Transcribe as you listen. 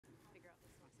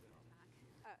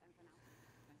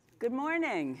Good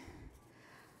morning.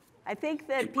 I think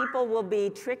that people will be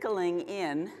trickling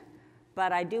in,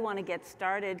 but I do want to get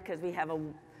started because we have a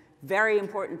very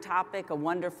important topic, a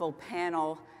wonderful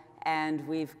panel, and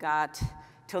we've got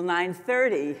till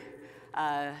 9:30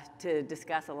 to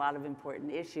discuss a lot of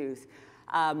important issues.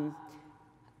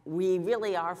 We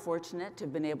really are fortunate to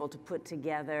have been able to put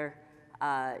together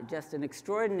just an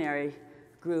extraordinary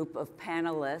group of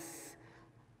panelists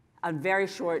on very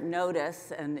short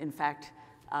notice, and in fact,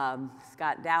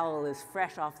 Scott Dowell is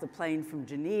fresh off the plane from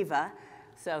Geneva,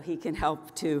 so he can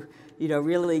help to,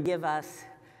 really give us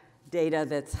data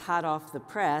that's hot off the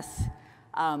press.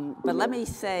 But let me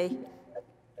say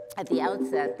at the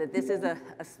outset that this is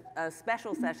a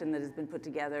special session that has been put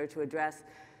together to address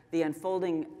the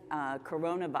unfolding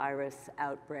coronavirus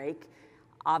outbreak.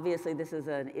 Obviously, this is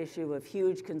an issue of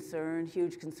huge concern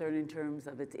in terms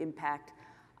of its impact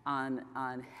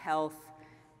on health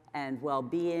and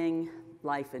well-being,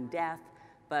 life and death,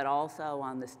 but also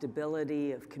on the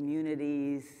stability of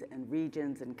communities and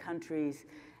regions and countries,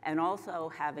 and also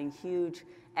having huge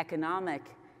economic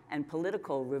and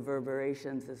political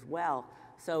reverberations as well.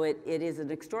 So it is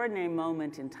an extraordinary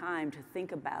moment in time to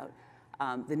think about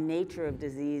the nature of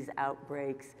disease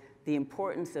outbreaks, the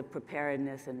importance of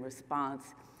preparedness and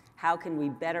response. How can we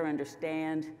better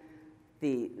understand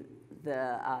the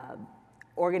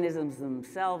organisms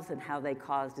themselves and how they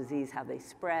cause disease, how they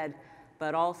spread,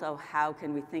 but also how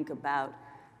can we think about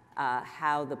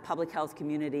how the public health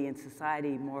community and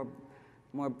society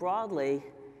more broadly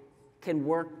can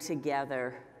work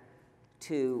together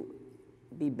to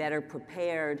be better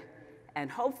prepared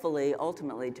and hopefully,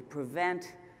 ultimately, to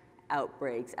prevent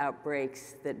outbreaks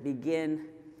that begin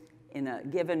in a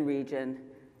given region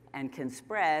and can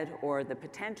spread, or the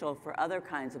potential for other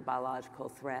kinds of biological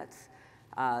threats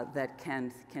that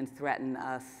can threaten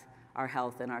us, our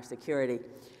health and our security.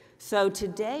 So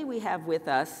today we have with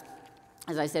us,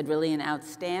 as I said, really an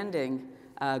outstanding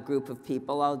group of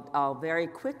people. I'll very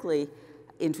quickly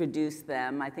introduce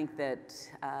them. I think that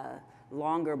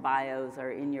longer bios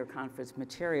are in your conference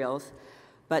materials.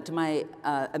 But to my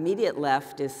immediate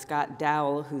left is Scott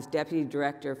Dowell, who's Deputy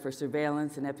Director for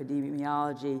Surveillance and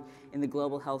Epidemiology in the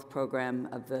Global Health Program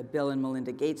of the Bill and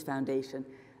Melinda Gates Foundation,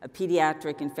 a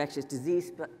pediatric infectious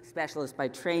disease specialist by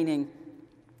training.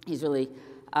 He's really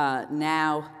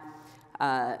now,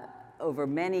 over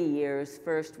many years,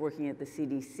 first working at the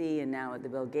CDC and now at the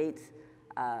Bill Gates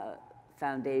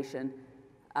Foundation,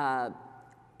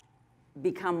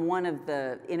 become one of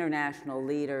the international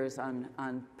leaders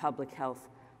on public health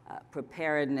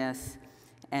preparedness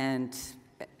and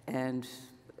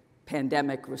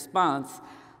pandemic response,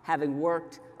 having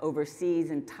worked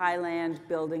overseas in Thailand,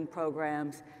 building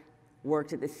programs,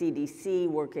 worked at the CDC,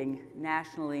 working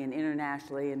nationally and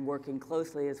internationally, and working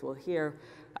closely, as we'll hear,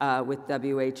 with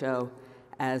WHO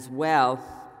as well.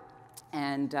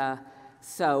 And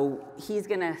so he's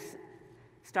going to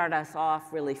start us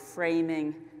off really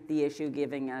framing the issue,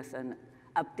 giving us an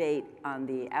update on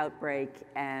the outbreak,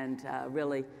 and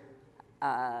really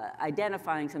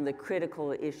identifying some of the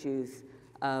critical issues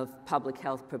of public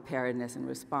health preparedness and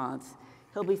response.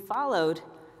 He'll be followed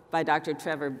by Dr.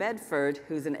 Trevor Bedford,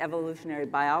 who's an evolutionary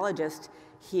biologist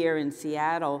here in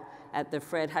Seattle at the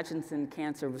Fred Hutchinson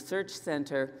Cancer Research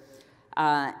Center.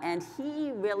 And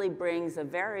he really brings a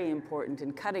very important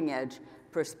and cutting-edge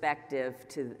perspective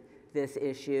to this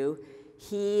issue.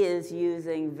 He is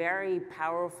using very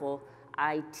powerful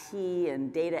IT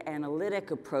and data analytic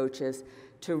approaches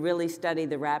to really study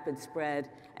the rapid spread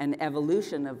and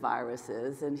evolution of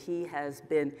viruses. And he has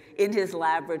been in his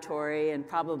laboratory and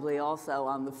probably also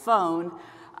on the phone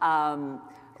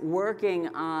working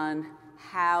on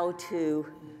how to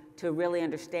really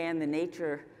understand the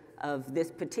nature of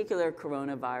this particular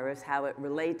coronavirus, how it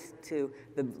relates to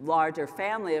the larger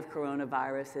family of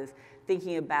coronaviruses,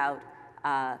 thinking about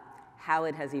how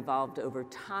it has evolved over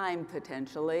time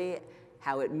potentially,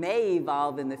 how it may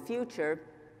evolve in the future,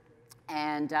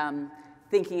 and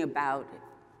thinking about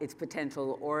its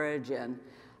potential origin.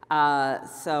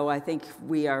 So I think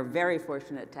we are very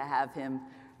fortunate to have him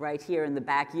right here in the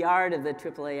backyard of the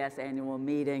AAAS Annual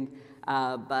Meeting,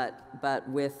 but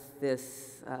with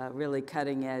this really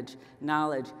cutting-edge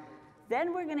knowledge.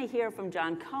 Then we're going to hear from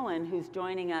John Cohen, who's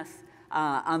joining us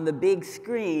on the big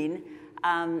screen.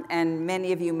 And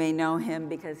many of you may know him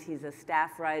because he's a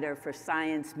staff writer for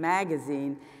Science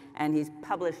magazine, and he's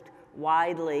published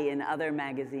widely in other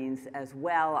magazines as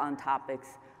well on topics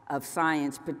of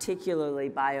science, particularly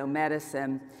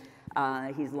biomedicine.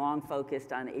 He's long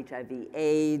focused on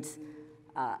HIV/AIDS,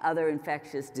 other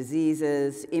infectious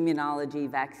diseases, immunology,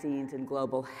 vaccines, and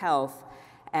global health.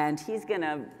 And he's going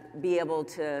to be able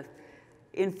to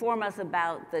inform us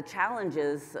about the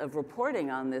challenges of reporting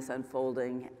on this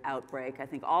unfolding outbreak. I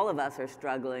think all of us are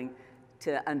struggling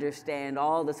to understand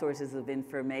all the sources of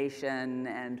information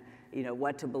and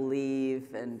what to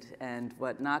believe and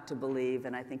what not to believe.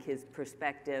 And I think his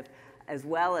perspective, as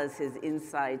well as his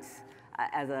insights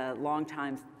as a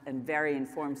longtime and very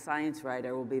informed science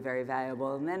writer, will be very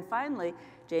valuable. And then finally,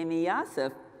 Jamie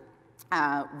Yasif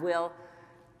will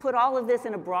put all of this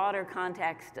in a broader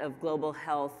context of global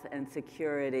health and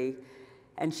security.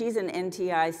 And she's an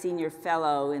NTI Senior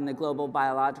Fellow in the Global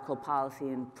Biological Policy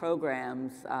and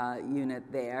Programs unit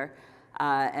there.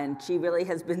 And she really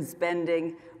has been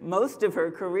spending most of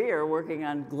her career working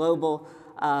on global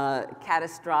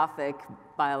catastrophic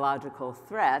biological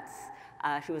threats.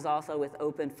 She was also with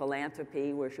Open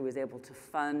Philanthropy, where she was able to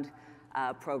fund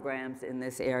programs in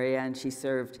this area, and she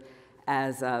served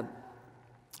as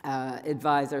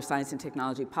advisor, science and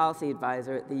technology policy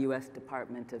advisor at the US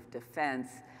Department of Defense,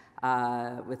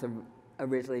 with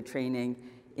originally training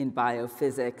in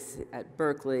biophysics at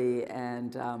Berkeley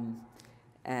and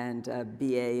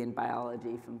BA in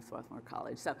biology from Swarthmore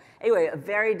College. So anyway, a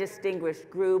very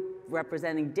distinguished group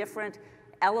representing different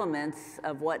elements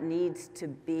of what needs to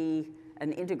be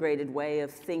an integrated way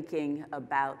of thinking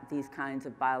about these kinds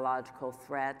of biological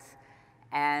threats.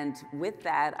 And with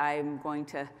that, I'm going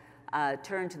to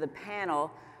turn to the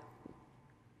panel.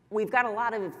 We've got a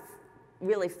lot of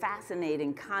really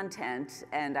fascinating content,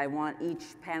 and I want each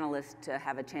panelist to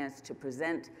have a chance to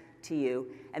present to you.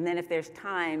 And then if there's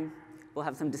time, we'll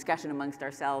have some discussion amongst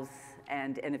ourselves,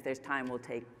 and if there's time, we'll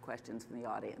take questions from the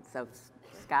audience. So,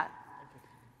 Scott?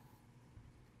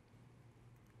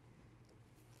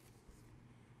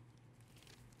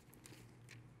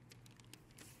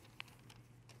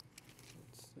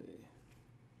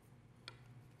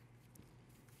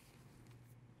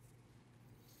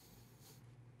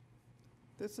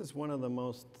 This is one of the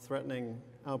most threatening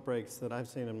outbreaks that I've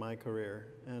seen in my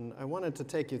career, and I wanted to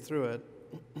take you through it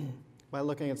by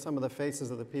looking at some of the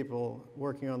faces of the people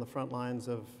working on the front lines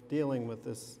of dealing with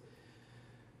this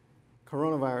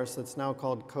coronavirus that's now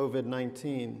called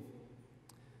COVID-19.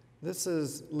 This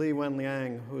is Li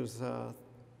Wenliang, who's a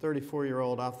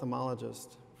 34-year-old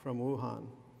ophthalmologist from Wuhan.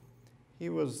 He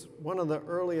was one of the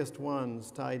earliest ones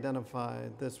to identify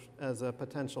this as a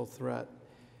potential threat.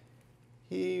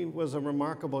 He was a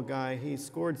remarkable guy. He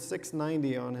scored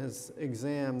 690 on his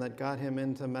exam that got him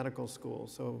into medical school.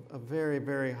 So a very,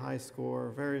 very high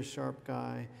score, very sharp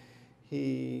guy.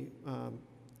 He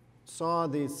saw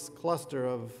this cluster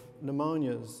of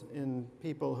pneumonias in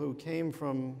people who came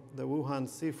from the Wuhan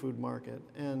seafood market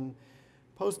and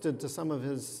posted to some of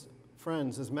his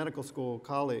friends, his medical school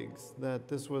colleagues, that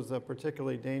this was a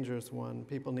particularly dangerous one.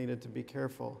 People needed to be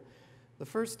careful. The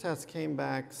first test came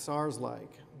back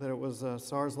SARS-like, that it was a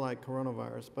SARS-like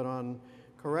coronavirus, but on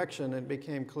correction, it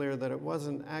became clear that it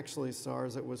wasn't actually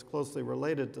SARS, it was closely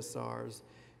related to SARS,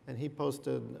 and he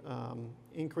posted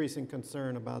increasing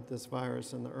concern about this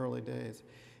virus in the early days.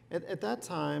 At that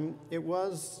time, it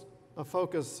was a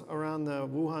focus around the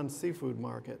Wuhan seafood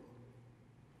market,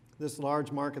 this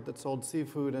large market that sold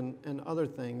seafood and other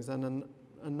things, and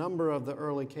a number of the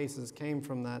early cases came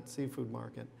from that seafood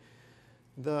market.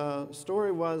 The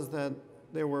story was that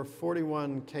there were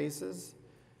 41 cases.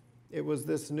 It was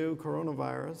this new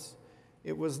coronavirus.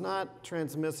 It was not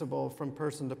transmissible from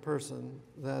person to person,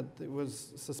 that it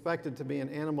was suspected to be an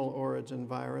animal origin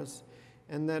virus,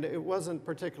 and that it wasn't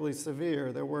particularly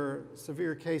severe. There were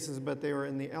severe cases, but they were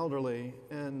in the elderly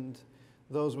and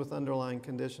those with underlying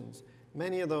conditions.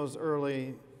 Many of those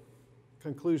early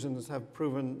conclusions have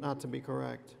proven not to be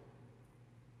correct.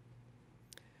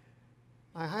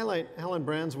 I highlight Helen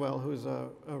Branswell, who's a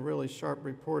really sharp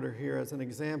reporter here, as an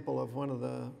example of one of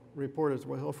the reporters.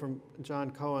 We'll hear from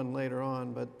John Cohen later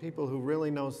on, but people who really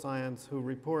know science, who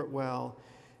report well,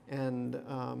 and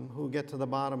who get to the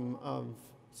bottom of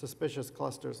suspicious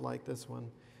clusters like this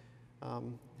one.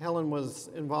 Helen was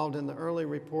involved in the early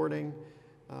reporting.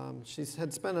 She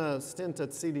had spent a stint at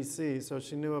CDC, so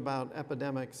she knew about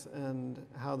epidemics and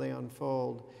how they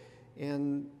unfold.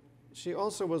 And she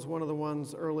also was one of the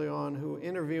ones early on who,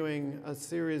 interviewing a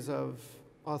series of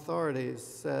authorities,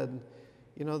 said,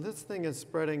 you know, this thing is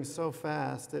spreading so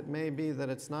fast, it may be that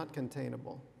it's not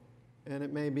containable. And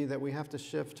it may be that we have to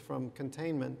shift from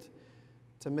containment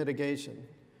to mitigation,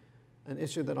 an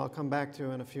issue that I'll come back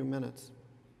to in a few minutes.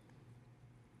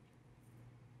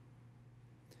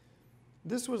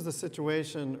 This was the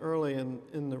situation early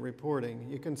in the reporting.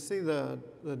 You can see the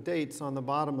dates on the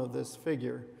bottom of this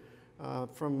figure.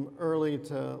 From early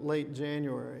to late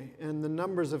January. And the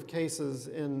numbers of cases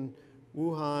in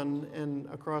Wuhan and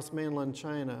across mainland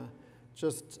China,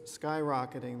 just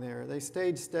skyrocketing there. They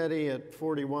stayed steady at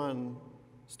 41,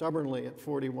 stubbornly at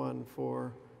 41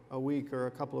 for a week or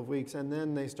a couple of weeks, and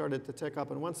then they started to tick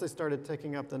up. And once they started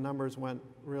ticking up, the numbers went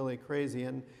really crazy.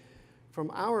 And from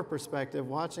our perspective,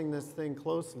 watching this thing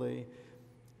closely,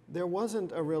 there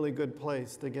wasn't a really good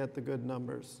place to get the good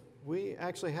numbers. We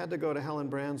actually had to go to Helen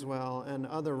Branswell and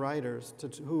other writers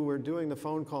who were doing the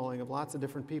phone calling of lots of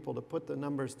different people to put the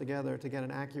numbers together to get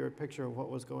an accurate picture of what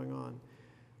was going on.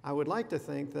 I would like to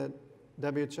think that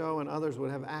WHO and others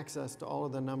would have access to all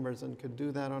of the numbers and could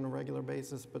do that on a regular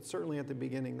basis, but certainly at the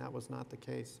beginning that was not the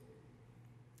case.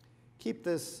 Keep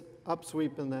this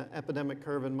upsweep in the epidemic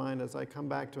curve in mind as I come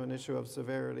back to an issue of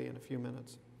severity in a few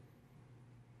minutes.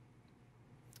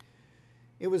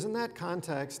 It was in that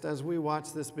context, as we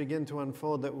watched this begin to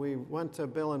unfold, that we went to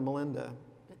Bill and Melinda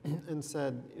and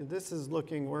said, this is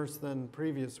looking worse than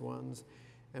previous ones,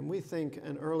 and we think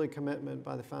an early commitment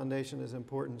by the foundation is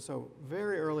important. So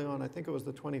very early on, I think it was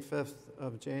the 25th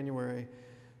of January,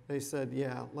 they said,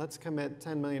 yeah, let's commit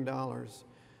 $10 million.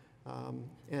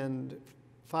 And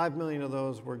 5 million of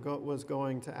those was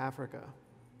going to Africa.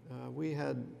 We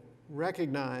had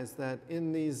recognized that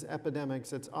in these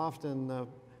epidemics, it's often the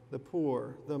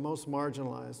poor, the most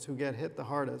marginalized, who get hit the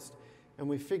hardest, and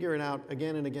we figure it out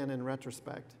again and again in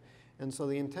retrospect. And so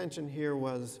the intention here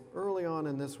was, early on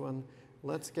in this one,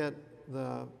 let's get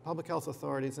the public health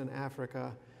authorities in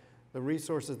Africa the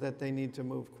resources that they need to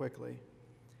move quickly.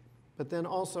 But then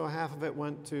also half of it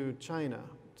went to China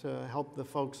to help the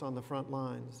folks on the front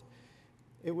lines.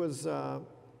 It was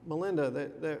Melinda,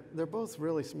 they're both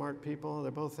really smart people.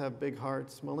 They both have big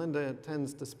hearts. Melinda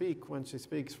tends to speak when she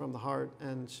speaks from the heart,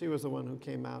 and she was the one who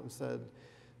came out and said,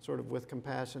 sort of with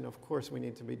compassion, of course we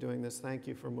need to be doing this. Thank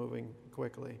you for moving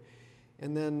quickly.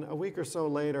 And then a week or so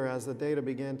later, as the data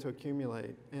began to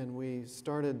accumulate, and we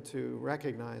started to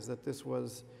recognize that this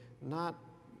was not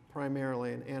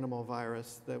primarily an animal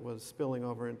virus that was spilling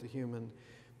over into human,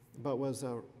 but was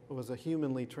a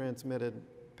humanly transmitted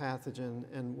pathogen,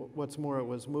 and what's more, it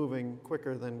was moving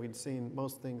quicker than we'd seen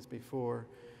most things before.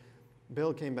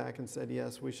 Bill came back and said,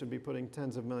 yes, we should be putting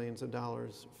tens of millions of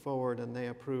dollars forward, and they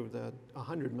approved a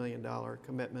 $100 million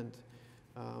commitment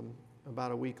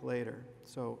about a week later.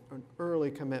 So an early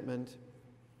commitment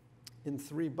in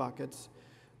 3 buckets.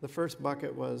 The first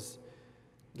bucket was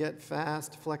get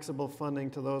fast, flexible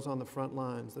funding to those on the front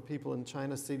lines, the people in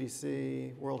China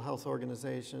CDC, World Health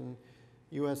Organization,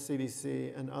 US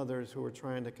CDC, and others who were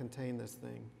trying to contain this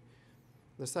thing.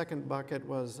 The second bucket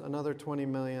was another 20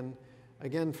 million,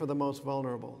 again for the most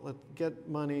vulnerable. Let's get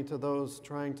money to those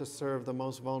trying to serve the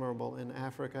most vulnerable in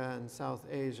Africa and South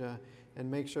Asia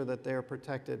and make sure that they're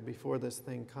protected before this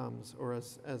thing comes, or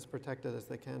as protected as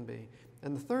they can be.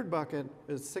 And the third bucket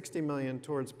is 60 million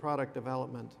towards product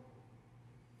development.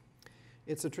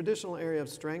 It's a traditional area of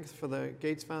strength for the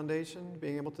Gates Foundation,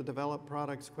 being able to develop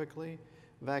products quickly,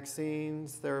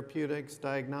 vaccines, therapeutics,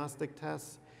 diagnostic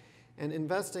tests, and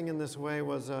investing in this way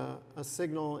was a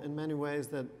signal in many ways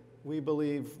that we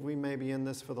believe we may be in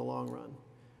this for the long run.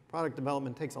 Product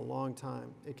development takes a long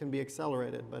time. It can be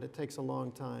accelerated, but it takes a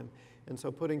long time. And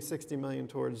so putting 60 million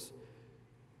towards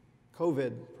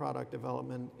COVID product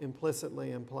development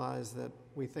implicitly implies that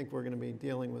we think we're going to be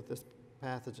dealing with this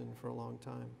pathogen for a long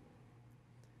time.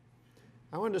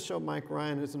 I wanted to show Mike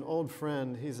Ryan, who's an old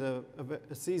friend. He's a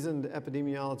seasoned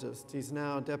epidemiologist. He's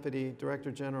now Deputy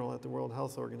Director General at the World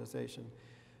Health Organization,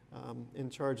 in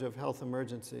charge of health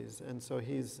emergencies. And so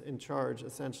he's in charge,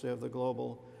 essentially, of the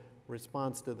global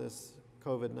response to this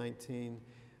COVID-19.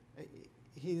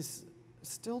 He's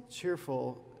still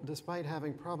cheerful, despite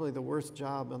having probably the worst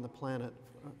job on the planet,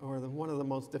 or one of the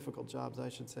most difficult jobs, I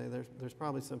should say. There's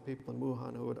probably some people in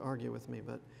Wuhan who would argue with me,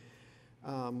 but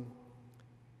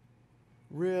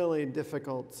really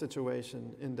difficult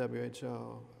situation in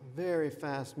WHO, very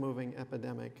fast-moving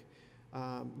epidemic.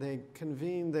 They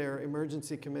convened their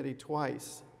emergency committee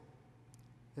twice,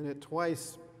 and it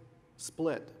twice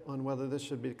split on whether this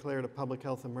should be declared a public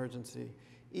health emergency,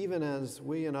 even as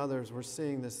we and others were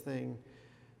seeing this thing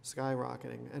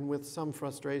skyrocketing, and with some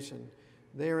frustration.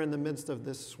 They are in the midst of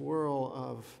this swirl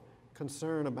of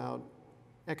concern about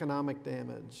economic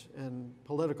damage and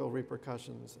political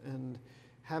repercussions, and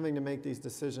having to make these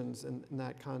decisions in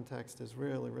that context is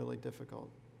really, really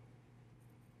difficult.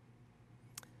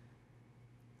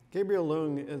 Gabriel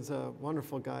Leung is a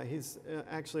wonderful guy. He's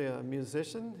actually a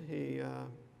musician.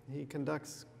 He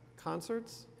conducts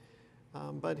concerts,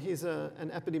 but he's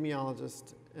an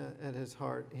epidemiologist at his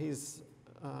heart. He's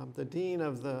the dean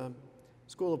of the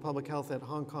School of Public Health at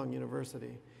Hong Kong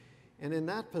University. And in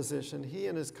that position, he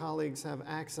and his colleagues have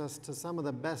access to some of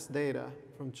the best data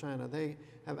from China. They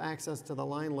have access to the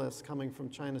line lists coming from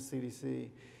China CDC,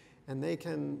 and they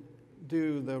can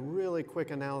do the really quick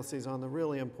analyses on the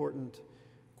really important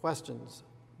questions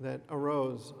that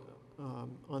arose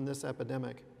on this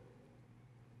epidemic.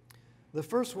 The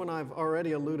first one I've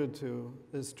already alluded to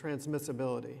is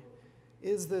transmissibility.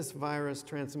 Is this virus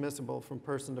transmissible from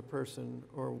person to person,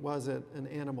 or was it an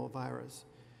animal virus?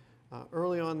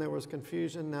 Early on there was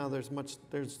confusion, now there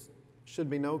should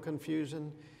be no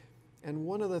confusion. And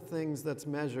one of the things that's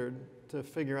measured to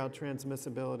figure out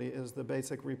transmissibility is the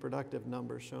basic reproductive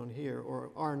number shown here,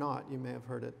 or R0, you may have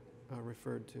heard it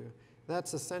referred to.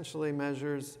 That essentially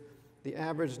measures the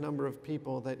average number of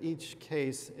people that each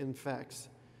case infects.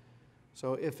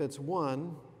 So if it's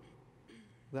 1,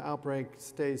 the outbreak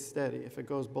stays steady. If it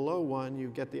goes below 1, you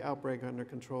get the outbreak under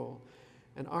control.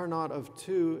 And R0 of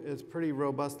 2 is pretty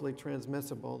robustly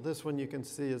transmissible. This one you can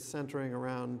see is centering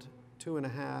around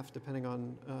 2.5, depending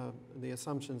on the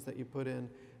assumptions that you put in.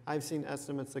 I've seen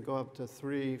estimates that go up to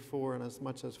 3, 4, and as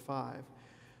much as 5.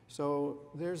 So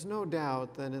there's no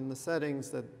doubt that in the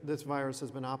settings that this virus has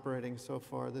been operating so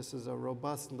far, this is a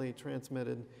robustly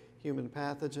transmitted human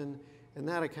pathogen, and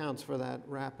that accounts for that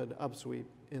rapid upsweep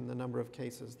in the number of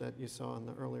cases that you saw in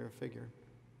the earlier figure.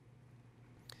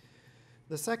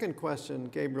 The second question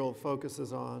Gabriel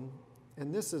focuses on,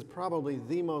 and this is probably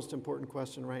the most important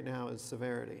question right now, is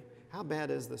severity. How bad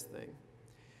is this thing?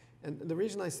 And the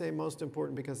reason I say most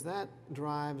important, because that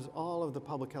drives all of the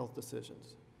public health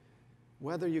decisions.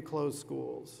 Whether you close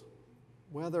schools,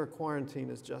 whether quarantine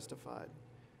is justified,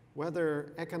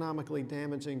 whether economically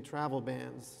damaging travel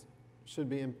bans should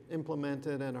be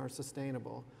implemented and are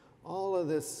sustainable. All of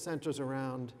this centers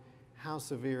around how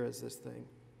severe is this thing.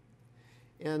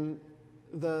 And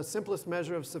the simplest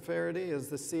measure of severity is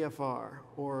the CFR,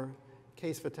 or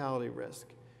case fatality risk.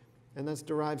 And that's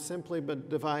derived simply by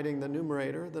dividing the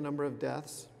numerator, the number of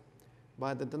deaths,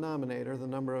 by the denominator, the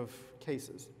number of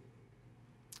cases.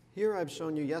 Here I've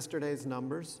shown you yesterday's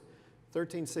numbers,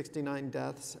 1,369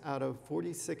 deaths out of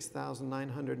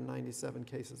 46,997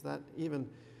 cases. That even,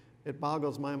 it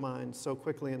boggles my mind so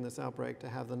quickly in this outbreak to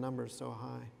have the numbers so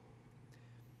high.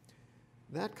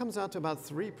 That comes out to about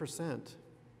 3%.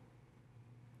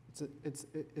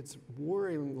 It's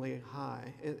worryingly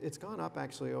high. It's gone up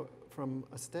actually from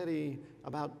a steady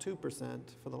about 2%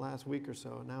 for the last week or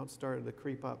so. Now it's started to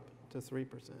creep up to 3%.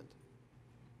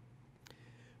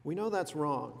 We know that's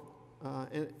wrong.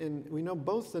 And we know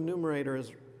both the numerator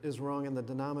is wrong and the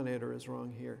denominator is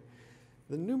wrong here.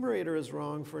 The numerator is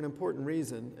wrong for an important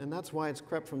reason, and that's why it's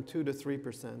crept from 2 to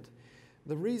 3%.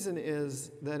 The reason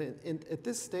is that at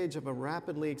this stage of a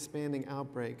rapidly expanding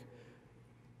outbreak,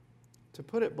 to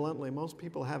put it bluntly, most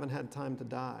people haven't had time to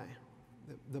die.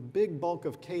 The big bulk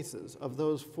of cases of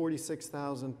those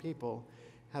 46,000 people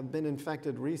have been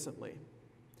infected recently.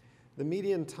 The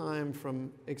median time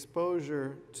from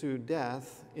exposure to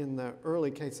death in the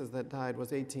early cases that died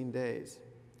was 18 days.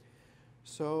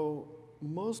 So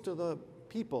most of the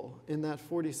people in that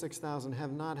 46,000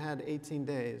 have not had 18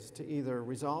 days to either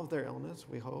resolve their illness,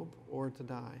 we hope, or to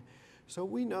die. So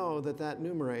we know that that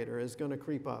numerator is going to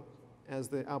creep up as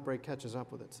the outbreak catches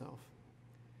up with itself.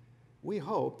 We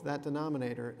hope that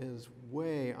denominator is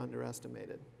way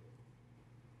underestimated.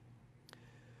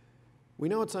 We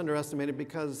know it's underestimated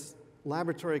because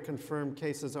laboratory confirmed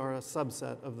cases are a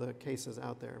subset of the cases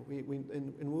out there.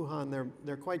 In Wuhan,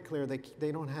 they're quite clear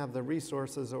they don't have the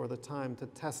resources or the time to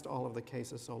test all of the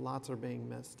cases, so lots are being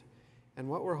missed. And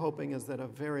what we're hoping is that a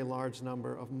very large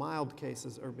number of mild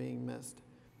cases are being missed.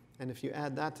 And if you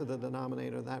add that to the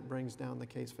denominator, that brings down the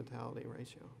case fatality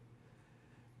ratio.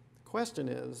 The question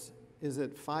is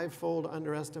it 5-fold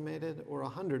underestimated or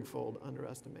 100-fold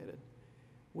underestimated?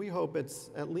 We hope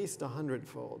it's at least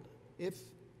 100-fold.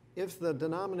 If the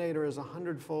denominator is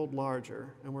 100-fold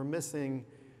larger and we're missing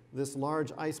this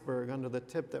large iceberg under the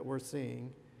tip that we're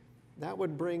seeing, that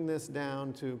would bring this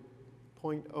down to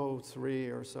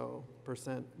 0.03 or so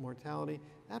 % mortality.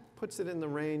 That puts it in the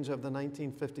range of the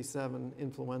 1957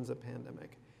 influenza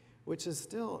pandemic, which is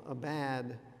still a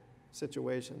bad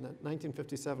situation. That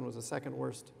 1957 was the second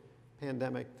worst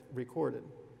pandemic recorded.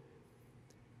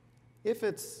 If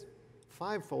it's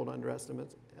 5-fold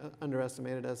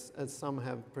underestimated, as some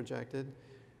have projected,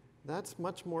 that's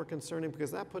much more concerning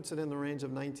because that puts it in the range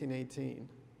of 1918,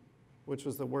 which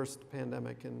was the worst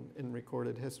pandemic in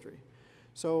recorded history.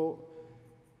 So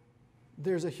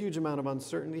there's a huge amount of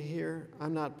uncertainty here.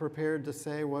 I'm not prepared to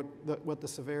say what the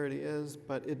severity is,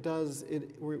 but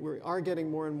we are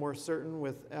getting more and more certain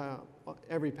with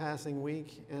every passing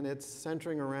week, and it's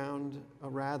centering around a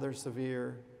rather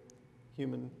severe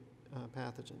human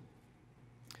pathogen.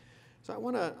 So I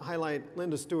want to highlight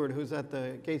Linda Stewart, who's at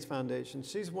the Gates Foundation.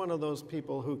 She's one of those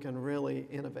people who can really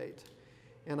innovate.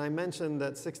 And I mentioned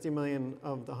that 60 million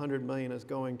of the 100 million is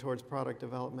going towards product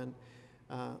development.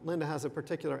 Linda has a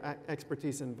particular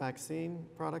expertise in vaccine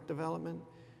product development.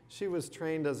 She was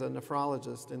trained as a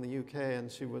nephrologist in the UK, and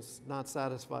she was not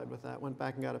satisfied with that. Went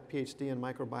back and got a PhD in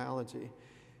microbiology,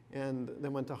 and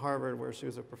then went to Harvard, where she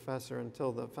was a professor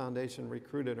until the foundation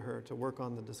recruited her to work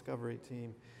on the discovery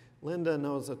team. Linda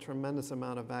knows a tremendous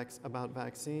amount about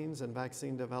vaccines and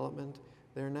vaccine development.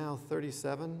 There are now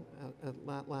 37,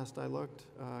 at last I looked,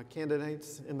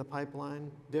 candidates in the pipeline,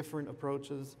 different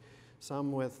approaches,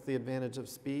 some with the advantage of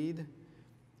speed,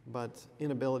 but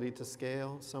inability to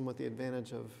scale, some with the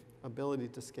advantage of ability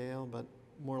to scale, but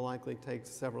more likely takes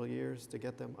several years to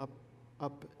get them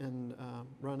up and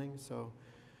running, so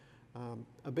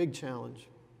a big challenge.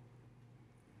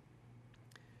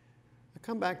 I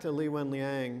come back to Li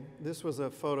Wenliang. This was a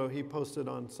photo he posted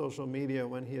on social media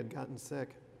when he had gotten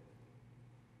sick.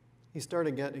 He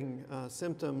started getting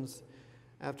symptoms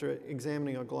after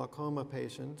examining a glaucoma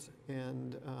patient,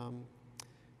 and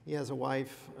he has a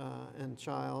wife and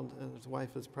child, and his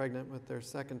wife is pregnant with their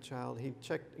second child. He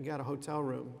got a hotel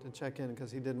room to check in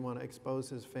because he didn't want to expose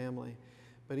his family.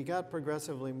 But he got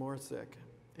progressively more sick,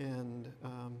 and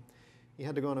he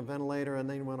had to go on a ventilator, and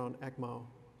then went on ECMO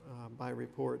by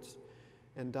reports,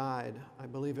 and died. I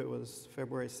believe it was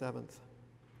February 7th.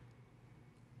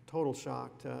 Total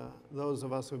shock to those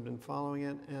of us who've been following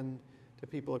it, and to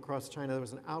people across China. There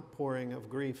was an outpouring of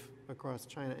grief across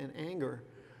China and anger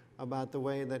about the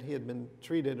way that he had been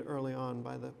treated early on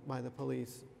by the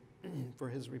police for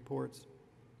his reports.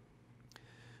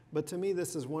 But to me,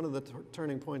 this is one of the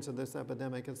turning points of this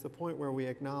epidemic. It's the point where we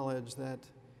acknowledge that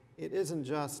it isn't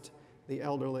just the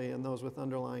elderly and those with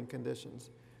underlying conditions.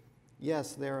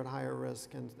 Yes, they're at higher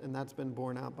risk, and that's been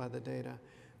borne out by the data.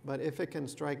 But if it can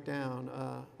strike down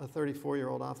a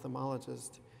 34-year-old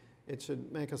ophthalmologist, it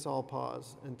should make us all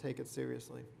pause and take it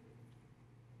seriously.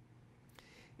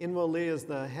 Inwo Li is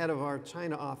the head of our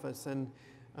China office, and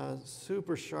a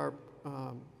super sharp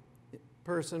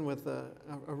person with a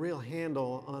real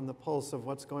handle on the pulse of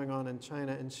what's going on in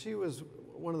China. And she was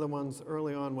one of the ones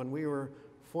early on when we were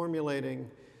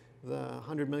formulating the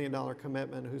 $100 million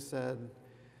commitment who said,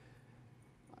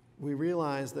 we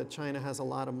realize that China has a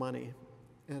lot of money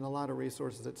and a lot of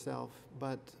resources itself,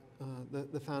 but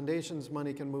the foundation's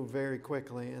money can move very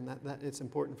quickly, and that it's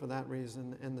important for that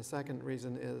reason. And the second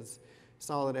reason is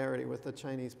solidarity with the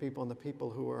Chinese people and the people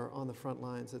who are on the front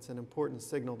lines. It's an important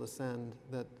signal to send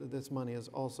that this money is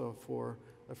also for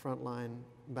the frontline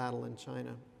battle in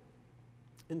China.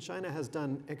 And China has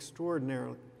done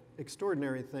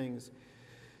extraordinary things.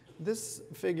 This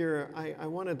figure I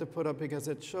wanted to put up because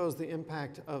it shows the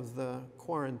impact of the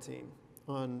quarantine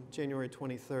on January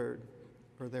 23rd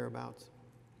or thereabouts.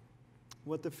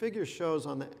 What the figure shows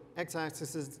on the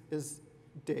x-axis is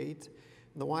date.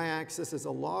 The y-axis is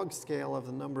a log scale of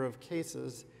the number of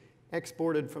cases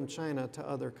exported from China to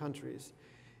other countries.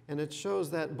 And it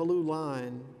shows that blue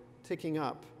line ticking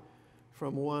up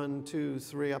from 1, 2,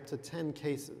 3, up to 10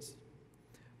 cases.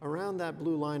 Around that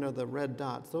blue line are the red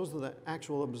dots. Those are the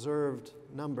actual observed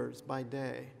numbers by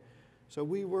day. So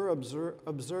we were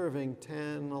observing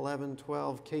 10, 11,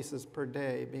 12 cases per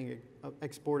day being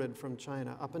exported from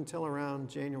China up until around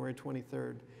January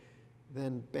 23rd.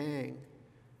 Then bang,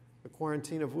 the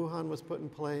quarantine of Wuhan was put in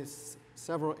place.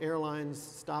 Several airlines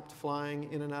stopped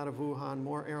flying in and out of Wuhan.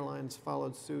 More airlines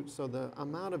followed suit. So the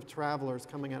amount of travelers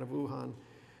coming out of Wuhan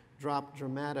dropped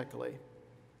dramatically.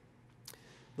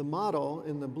 The model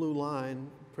in the blue line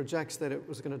projects that it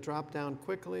was going to drop down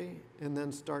quickly and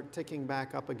then start ticking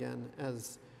back up again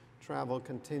as travel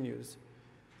continues.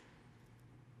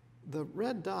 The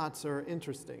red dots are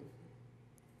interesting.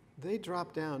 They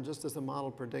drop down just as the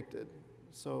model predicted.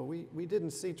 So we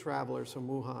didn't see travelers from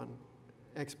Wuhan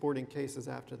exporting cases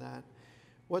after that.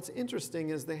 What's interesting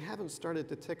is they haven't started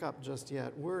to tick up just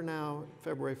yet. We're now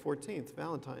February 14th,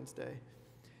 Valentine's Day.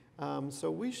 So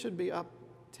we should be up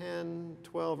 10,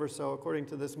 12 or so, according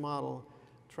to this model,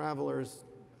 travelers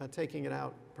taking it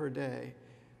out per day.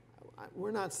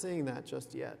 We're not seeing that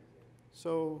just yet.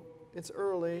 So it's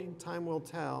early, time will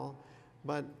tell,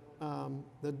 but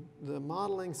the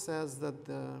modeling says that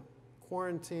the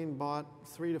quarantine bought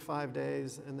 3 to 5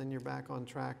 days, and then you're back on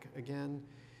track again.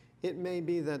 It may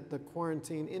be that the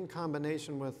quarantine, in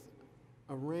combination with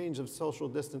a range of social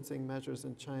distancing measures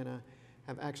in China,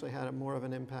 have actually had more of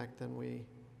an impact than we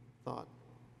thought.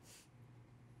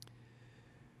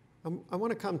 I want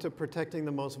to come to protecting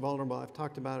the most vulnerable. I've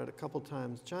talked about it a couple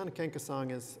times. John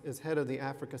Kenkasong is head of the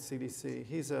Africa CDC.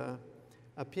 He's a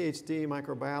a PhD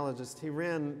microbiologist. He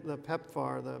ran the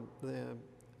PEPFAR, the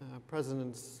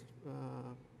president's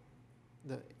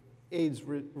the AIDS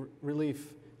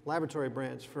relief laboratory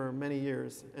branch for many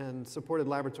years, and supported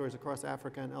laboratories across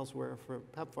Africa and elsewhere for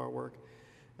PEPFAR work,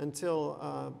 until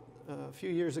a few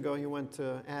years ago he went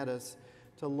to AAAS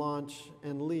to launch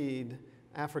and lead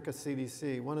Africa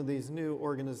CDC, one of these new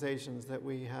organizations that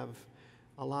we have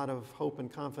a lot of hope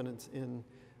and confidence in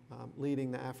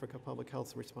leading the Africa public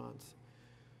health response.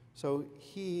 So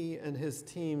he and his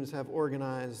teams have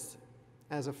organized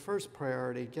as a first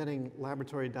priority getting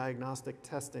laboratory diagnostic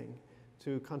testing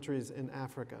to countries in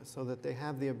Africa so that they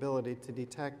have the ability to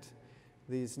detect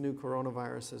these new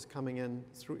coronaviruses coming in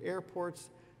through airports,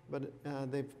 but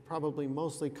they've probably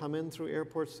mostly come in through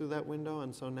airports through that window,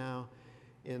 and so now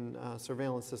in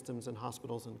surveillance systems in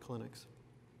hospitals and clinics.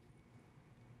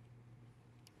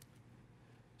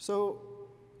 So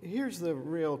here's the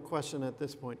real question at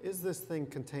this point. Is this thing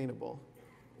containable,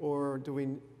 or do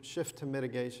we shift to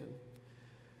mitigation?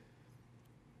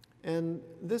 And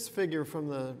this figure from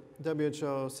the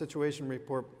WHO situation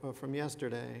report from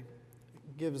yesterday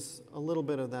gives a little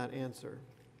bit of that answer.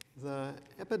 The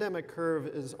epidemic curve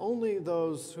is only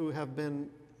those who have been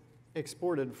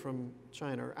exported from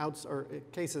China, or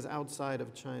cases outside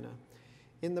of China.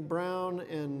 In the brown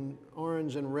and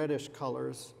orange and reddish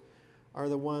colors are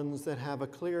the ones that have a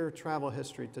clear travel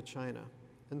history to China.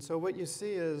 And so what you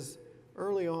see is,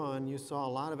 early on, you saw a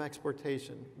lot of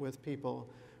exportation with people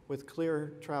with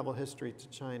clear travel history to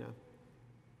China.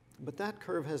 But that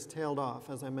curve has tailed off,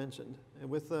 as I mentioned. And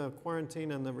with the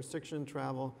quarantine and the restriction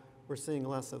travel, we're seeing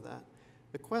less of that.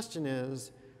 The question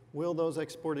is, will those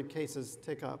exported cases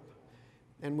tick up?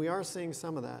 And we are seeing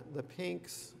some of that. The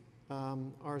pinks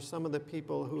are some of the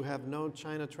people who have no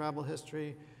China travel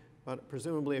history, but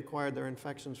presumably acquired their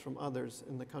infections from others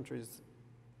in the countries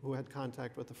who had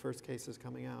contact with the first cases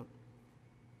coming out.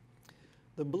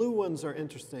 The blue ones are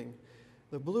interesting.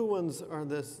 The blue ones are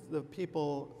the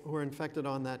people who are infected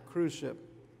on that cruise ship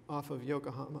off of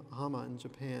Yokohama in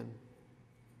Japan.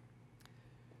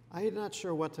 I'm not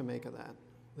sure what to make of that.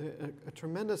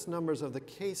 Tremendous numbers of the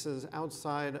cases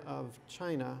outside of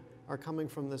China are coming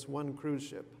from this one cruise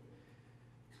ship.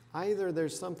 Either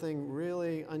there's something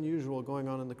really unusual going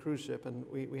on in the cruise ship, and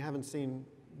we haven't seen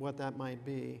what that might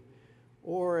be,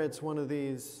 or it's one of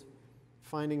these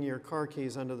finding your car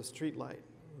keys under the streetlight.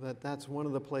 That's one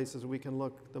of the places we can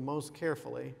look the most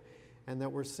carefully, and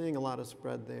that we're seeing a lot of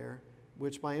spread there,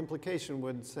 which by implication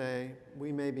would say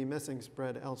we may be missing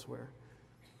spread elsewhere.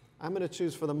 I'm going to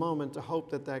choose for the moment to hope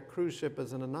that that cruise ship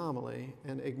is an anomaly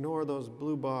and ignore those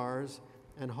blue bars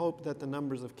and hope that the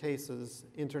numbers of cases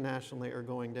internationally are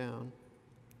going down.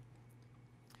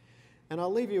 And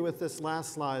I'll leave you with this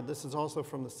last slide. This is also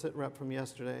from the SITREP from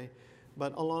yesterday,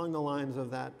 but along the lines of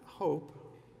that hope,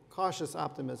 cautious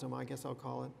optimism, I guess I'll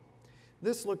call it.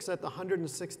 This looks at the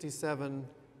 167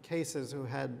 cases who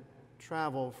had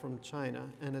travel from China,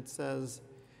 and it says,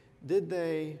 did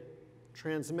they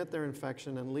transmit their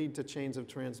infection and lead to chains of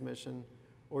transmission,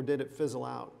 or did it fizzle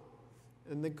out?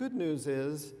 And the good news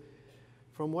is,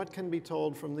 from what can be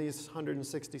told from these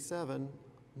 167,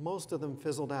 most of them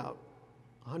fizzled out,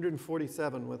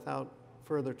 147 without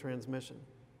further transmission.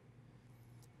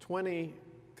 20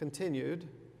 continued,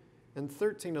 and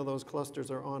 13 of those clusters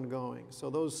are ongoing. So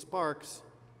those sparks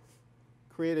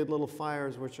created little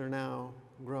fires which are now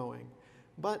growing.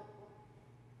 But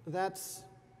that's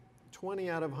 20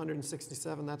 out of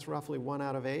 167, that's roughly 1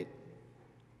 out of 8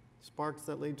 sparks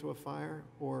that lead to a fire,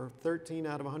 or 13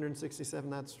 out of 167,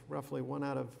 that's roughly 1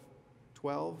 out of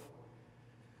 12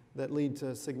 that lead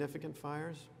to significant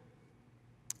fires.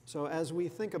 So as we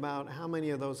think about how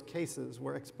many of those cases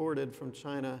were exported from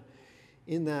China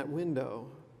in that window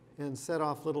and set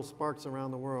off little sparks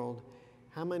around the world,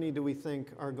 how many do we think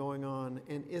are going on,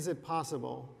 and is it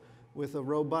possible with a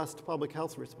robust public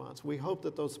health response? We hope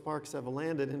that those sparks have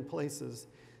landed in places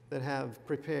that have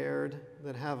prepared,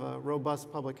 that have a robust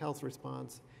public health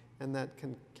response, and that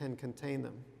can contain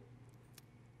them.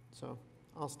 So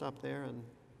I'll stop there and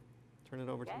turn it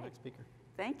over to the next speaker.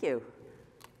 Thank you.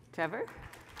 Trevor?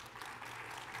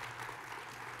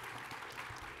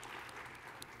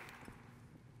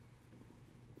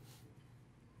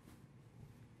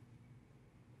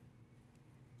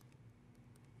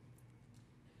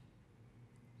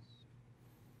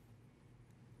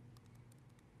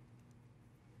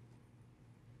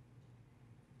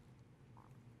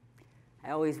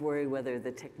 I always worry whether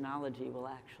the technology will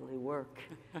actually work.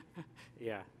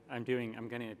 Yeah, I'm going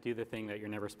to do the thing that you're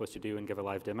never supposed to do and give a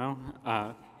live demo.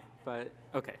 But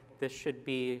okay, this should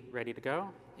be ready to go.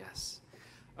 Yes.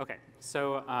 Okay,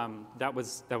 so that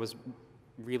was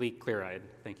really clear-eyed.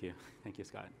 Thank you. Thank you,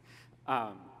 Scott.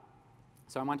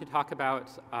 So I want to talk about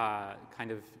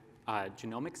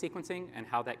genomic sequencing and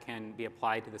how that can be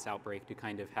applied to this outbreak to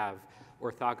kind of have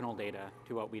orthogonal data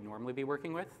to what we'd normally be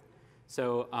working with.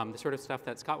 So the sort of stuff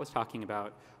that Scott was talking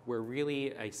about, where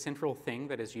really a central thing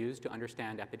that is used to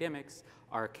understand epidemics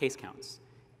are case counts.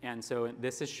 And so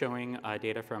this is showing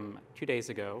data from 2 days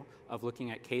ago of looking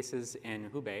at cases in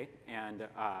Hubei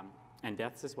and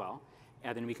deaths as well.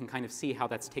 And then we can kind of see how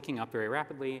that's ticking up very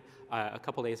rapidly. A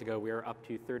couple days ago, we were up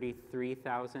to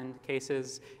 33,000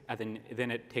 cases, and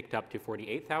then it ticked up to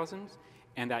 48,000.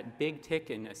 And that big tick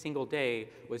in a single day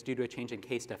was due to a change in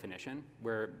case definition,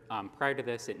 where prior to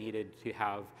this, it needed to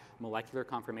have molecular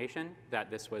confirmation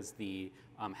that this was the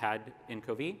had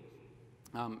nCoV.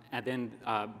 And then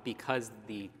because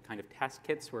the kind of test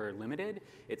kits were limited,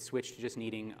 it switched to just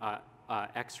needing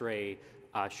X-ray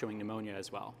showing pneumonia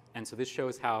as well. And so this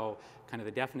shows how kind of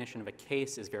the definition of a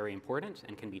case is very important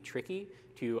and can be tricky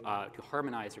to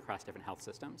harmonize across different health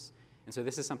systems. And so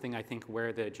this is something I think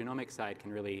where the genomic side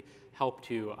can really help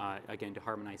to, again, to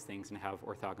harmonize things and have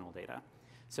orthogonal data.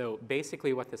 So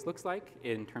basically what this looks like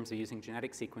in terms of using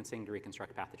genetic sequencing to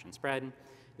reconstruct pathogen spread,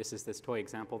 this is this toy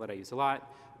example that I use a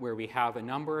lot, where we have a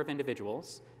number of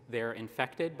individuals. They're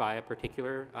infected by a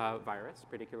particular virus,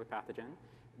 particular pathogen.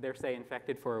 They're, say,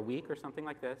 infected for a week or something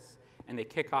like this, and they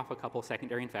kick off a couple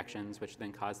secondary infections, which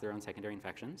then cause their own secondary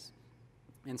infections.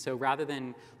 And so rather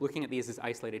than looking at these as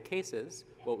isolated cases,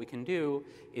 what we can do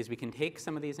is we can take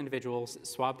some of these individuals,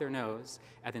 swab their nose,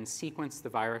 and then sequence the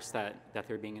virus that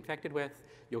they're being infected with.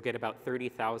 You'll get about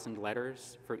 30,000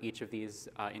 letters for each of these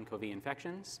nCoV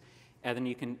infections. And then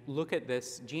you can look at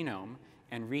this genome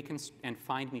and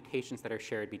find mutations that are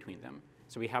shared between them.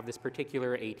 So we have this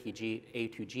particular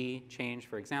A2G change,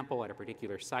 for example, at a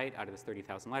particular site out of this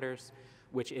 30,000 letters,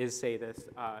 which is, say,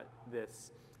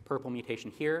 this purple mutation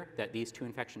here that these 2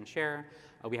 infections share.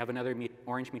 We have another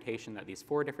orange mutation that these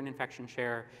 4 different infections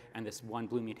share, and this one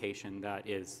blue mutation that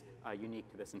is unique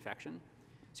to this infection.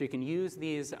 So you can use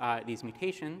these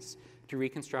mutations to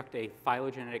reconstruct a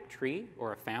phylogenetic tree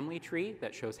or a family tree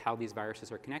that shows how these viruses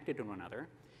are connected to one another.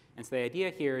 And so the idea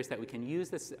here is that we can use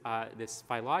this, this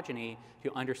phylogeny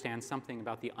to understand something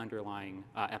about the underlying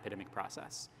epidemic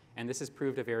process. And this has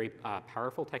proved a very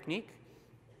powerful technique.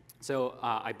 So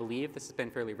I believe this has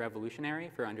been fairly revolutionary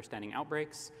for understanding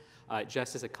outbreaks.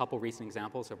 Just as a couple recent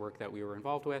examples of work that we were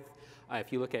involved with,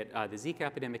 if you look at the Zika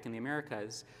epidemic in the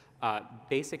Americas,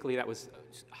 basically that was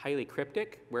highly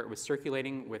cryptic, where it was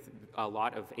circulating with a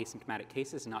lot of asymptomatic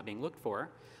cases and not being looked for.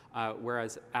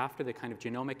 Whereas after the kind of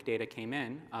genomic data came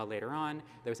in later on,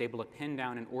 that was able to pin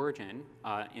down an origin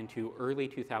into early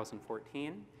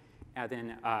 2014, and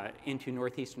then into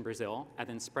northeastern Brazil, and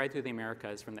then spread through the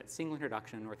Americas from that single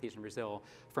introduction in northeastern Brazil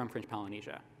from French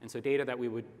Polynesia. And so data that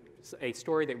a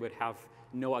story that would have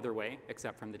no other way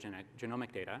except from the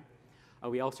genomic data.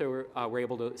 We also were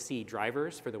able to see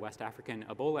drivers for the West African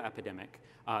Ebola epidemic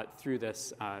through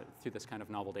this kind of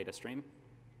novel data stream.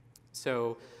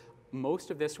 So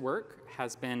most of this work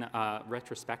has been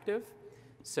retrospective.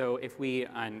 So if we,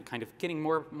 and kind of getting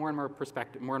more and more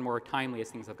perspective, more and more timely as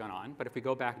things have gone on, but if we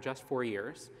go back just 4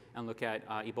 years and look at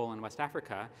Ebola in West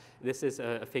Africa, this is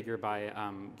a figure by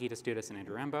Gita Studis and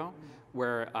Andrew Rambo,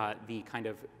 where the kind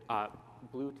of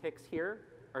blue ticks here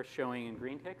are showing, and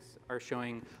green ticks are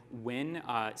showing when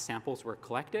samples were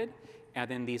collected, and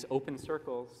then these open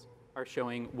circles are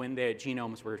showing when the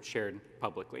genomes were shared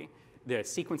publicly. The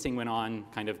sequencing went on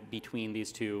kind of between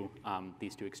these two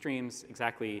extremes.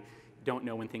 Exactly don't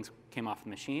know when things came off the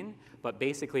machine, but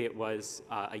basically it was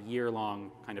a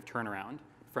year-long kind of turnaround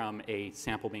from a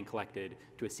sample being collected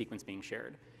to a sequence being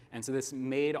shared. And so this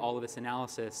made all of this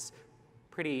analysis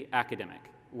pretty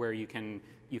academic, where you can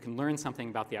learn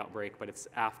something about the outbreak, but it's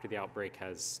after the outbreak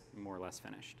has more or less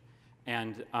finished.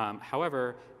 And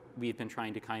however, we've been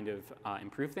trying to kind of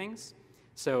improve things.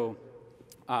 So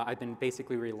I've been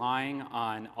basically relying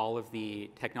on all of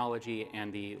the technology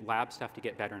and the lab stuff to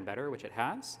get better and better, which it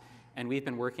has. And we've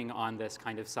been working on this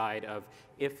kind of side of,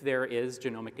 if there is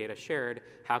genomic data shared,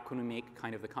 how can we make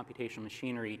kind of the computational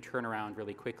machinery turn around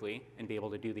really quickly and be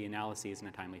able to do the analyses in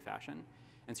a timely fashion.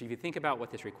 And so if you think about what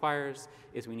this requires,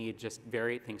 is we need just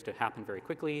things to happen very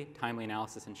quickly, timely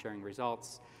analysis and sharing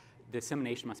results.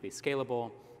 Dissemination must be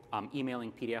scalable.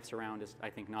 Emailing PDFs around is, I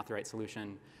think, not the right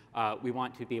solution. We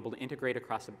want to be able to integrate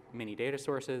across many data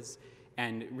sources,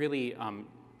 and really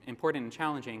important and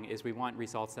challenging is we want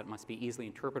results that must be easily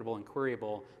interpretable and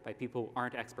queryable by people who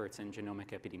aren't experts in genomic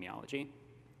epidemiology.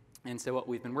 And so what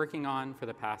we've been working on for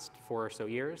the past 4 or so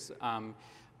years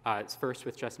It's first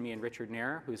with just me and Richard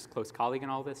Nair, who's a close colleague in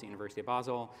all this at the University of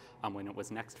Basel, when it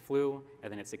was next flu,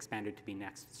 and then it's expanded to be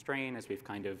next strain as we've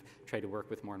kind of tried to work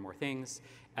with more and more things.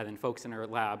 And then folks in our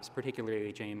labs,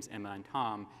 particularly James, Emma, and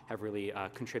Tom, have really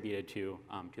contributed to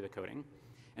the coding.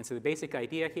 And so the basic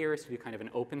idea here is to do kind of an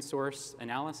open source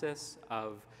analysis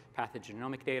of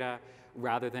pathogenomic data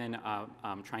rather than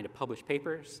trying to publish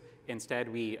papers.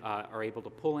 Instead, we are able to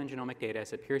pull in genomic data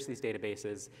as it appears in these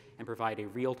databases and provide a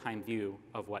real-time view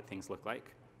of what things look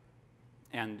like.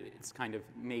 And it's kind of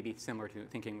maybe similar to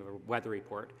thinking of a weather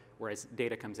report, whereas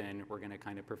data comes in, we're going to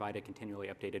kind of provide a continually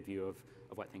updated view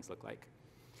of what things look like.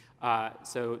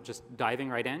 So just diving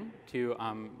right in to,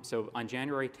 so on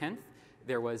January 10th,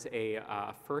 there was a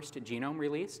first genome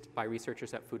released by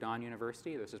researchers at Fudan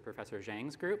University. This is Professor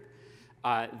Zhang's group.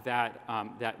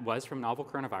 That was from novel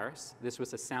coronavirus. This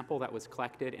was a sample that was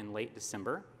collected in late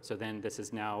December. So then this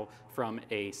is now from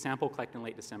a sample collected in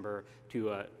late December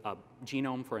to a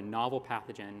genome for a novel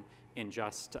pathogen in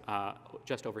just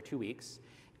over 2 weeks.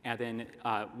 And then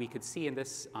we could see in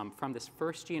this, from this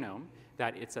first genome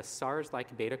that it's a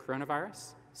SARS-like beta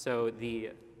coronavirus. So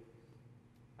the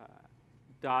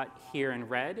dot here in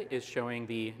red is showing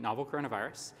the novel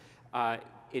coronavirus.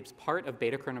 It's part of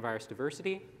beta coronavirus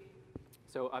diversity.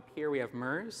 So up here we have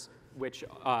MERS, which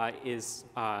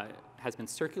has been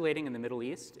circulating in the Middle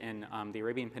East and the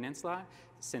Arabian Peninsula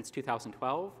since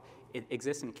 2012. It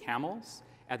exists in camels,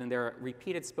 and then there are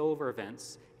repeated spillover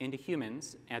events into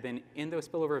humans, and then in those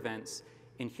spillover events,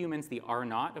 in humans, the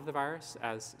R0 of the virus,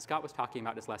 as Scott was talking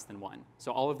about, is less than 1.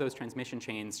 So all of those transmission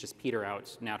chains just peter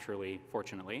out naturally,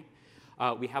 fortunately.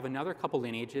 We have another couple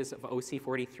lineages of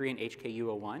OC43 and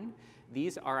HKU01.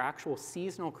 These are actual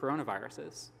seasonal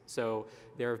coronaviruses. So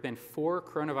there have been 4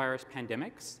 coronavirus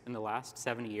pandemics in the last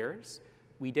 70 years.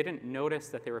 We didn't notice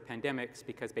that they were pandemics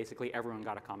because basically everyone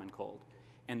got a common cold.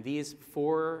 And these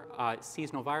 4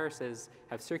 seasonal viruses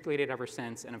have circulated ever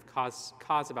since and have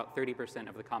caused about 30%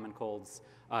 of the common colds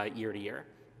year to year.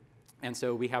 And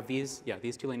so we have these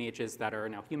 2 lineages that are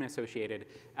now human-associated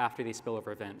after these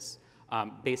spillover events.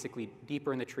 Basically,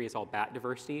 deeper in the tree is all bat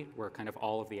diversity, where kind of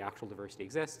all of the actual diversity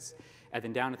exists. And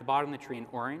then down at the bottom of the tree in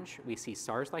orange, we see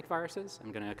SARS-like viruses.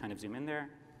 I'm going to kind of zoom in there.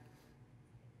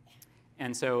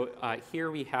 And so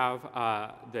here we have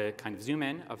the kind of zoom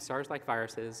in of SARS-like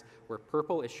viruses, where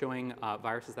purple is showing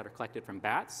viruses that are collected from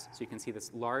bats. So you can see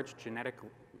this large genetic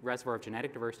reservoir of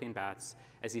genetic diversity in bats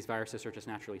as these viruses are just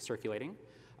naturally circulating.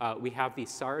 We have the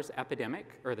SARS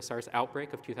epidemic, or the SARS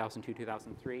outbreak of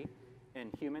 2002-2003 in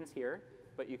humans here,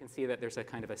 but you can see that there's a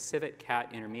kind of a civet-cat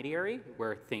intermediary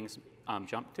where things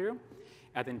jump through.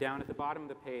 And then down at the bottom of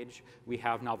the page, we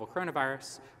have novel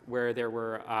coronavirus, where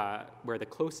where the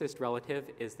closest relative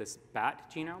is this bat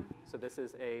genome. So this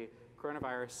is a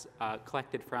coronavirus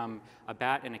collected from a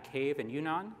bat in a cave in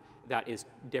Yunnan that is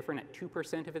different at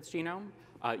 2% of its genome.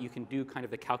 You can do kind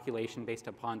of the calculation based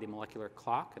upon the molecular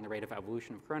clock and the rate of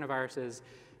evolution of coronaviruses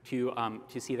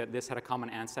to see that this had a common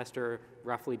ancestor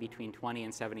roughly between 20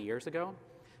 and 70 years ago.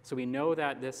 So we know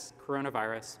that this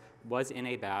coronavirus was in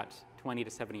a bat 20 to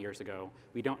 70 years ago.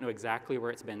 We don't know exactly where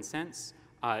it's been since.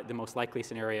 The most likely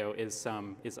scenario is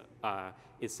some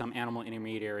animal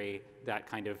intermediary that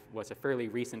kind of was a fairly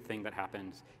recent thing that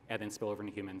happened and then spill over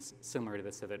into humans, similar to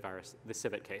the civet virus, the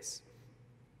civet case.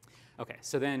 Okay,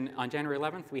 so then on January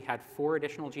 11th, we had 4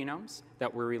 additional genomes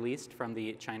that were released from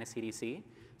the China CDC.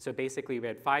 So basically, we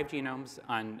had 5 genomes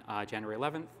on January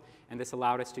 11th, and this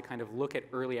allowed us to kind of look at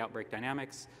early outbreak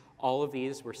dynamics. All of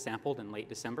these were sampled in late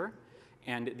December.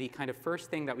 And the kind of first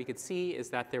thing that we could see is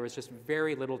that there was just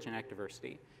very little genetic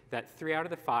diversity, that 3 out of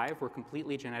the 5 were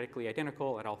completely genetically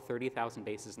identical at all 30,000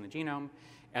 bases in the genome,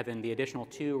 and then the additional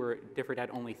 2 differed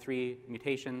at only 3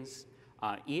 mutations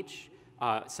each,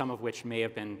 some of which may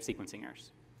have been sequencing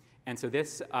errors. And so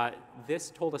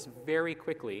this told us very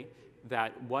quickly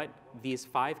that these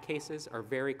 5 cases are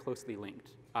very closely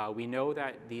linked. We know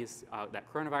that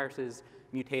that coronaviruses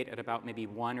mutate at about maybe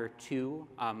 1 or 2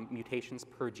 mutations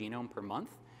per genome per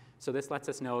month. So this lets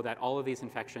us know that all of these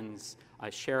infections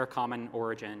share a common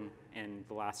origin in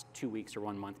the last 2 weeks or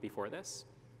 1 month before this.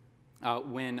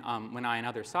 When I and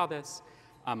others saw this,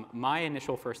 my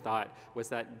initial first thought was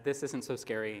that this isn't so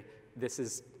scary. This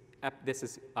is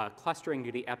clustering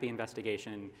due to EPI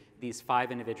investigation. These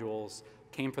 5 individuals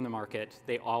came from the market.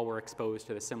 They all were exposed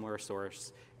to the similar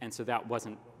source, and so that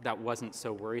wasn't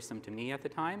so worrisome to me at the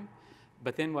time.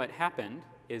 But then what happened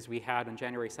is we had on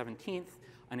January 17th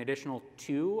an additional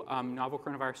 2 novel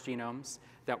coronavirus genomes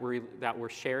that were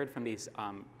shared from these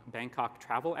Bangkok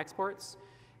travel exports.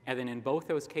 And then in both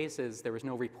those cases, there was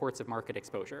no reports of market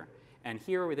exposure. And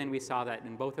here then we saw that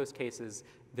in both those cases,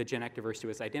 the genetic diversity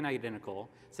was identical,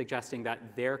 suggesting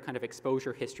that their kind of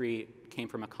exposure history came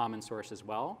from a common source as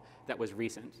well that was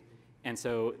recent. And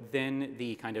so then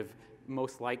the kind of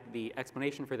the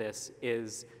explanation for this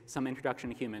is some introduction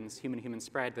to humans, human-human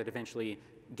spread that eventually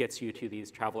gets you to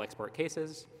these travel export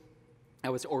cases. I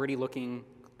was already looking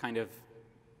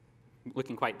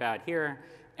quite bad here.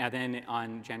 And then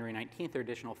on January 19th, there were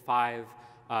additional 5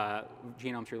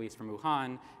 genomes released from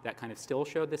Wuhan that kind of still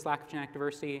showed this lack of genetic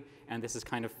diversity. And this is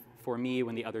kind of for me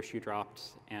when the other shoe dropped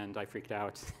and I freaked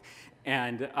out.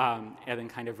 and then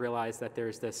kind of realized that there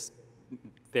is this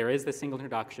single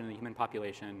introduction in the human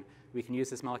population. We can use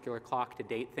this molecular clock to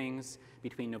date things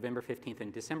between November 15th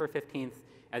and December 15th,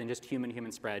 and then just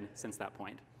human-human spread since that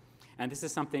point. And this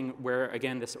is something where,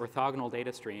 again, this orthogonal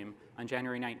data stream on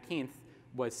January 19th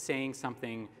was saying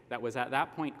something that was at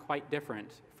that point quite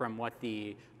different from what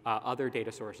the other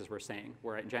data sources were saying,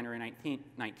 where at January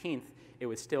 19th, it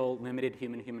was still limited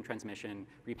human-human transmission,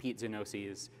 repeat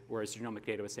zoonoses, whereas genomic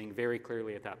data was saying very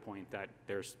clearly at that point that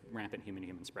there's rampant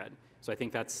human-human spread. So I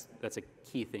think that's a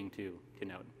key thing to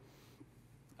note.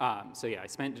 So yeah, I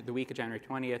spent the week of January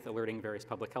 20th alerting various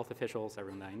public health officials,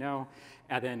 everyone that I know.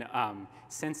 And then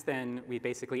since then, we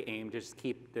basically aim to just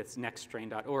keep this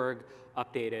nextstrain.org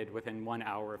updated within 1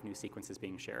 hour of new sequences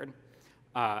being shared.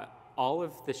 All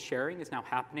of the sharing is now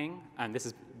happening, and this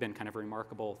has been kind of a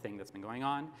remarkable thing that's been going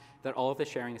on, that all of the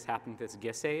sharing is happening to this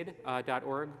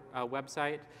gisaid.org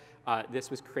website.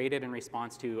 This was created in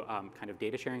response to kind of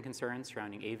data sharing concerns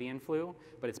surrounding avian flu,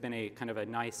 but it's been a kind of a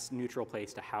nice neutral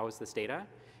place to house this data.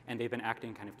 And they've been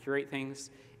acting to kind of curate things.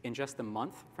 In just the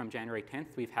month from January 10th,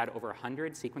 we've had over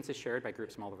 100 sequences shared by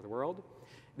groups from all over the world.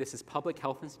 This is public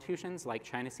health institutions like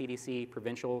China CDC,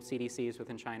 provincial CDCs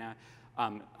within China,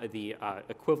 the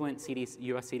equivalent CDC,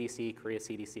 US CDC, Korea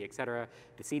CDC, et cetera,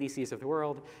 the CDCs of the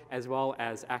world, as well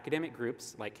as academic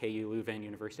groups like KU Leuven,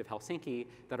 University of Helsinki,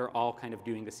 that are all kind of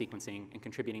doing the sequencing and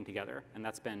contributing together. And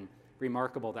that's been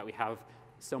remarkable that we have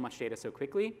so much data so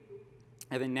quickly.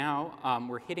 And then now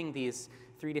we're hitting these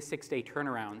 3 to 6 day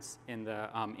turnarounds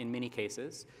in many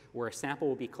cases, where a sample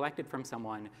will be collected from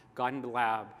someone, got into the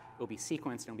lab, it will be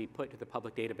sequenced, and will be put to the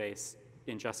public database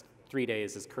in just 3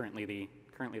 days is currently the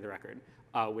record,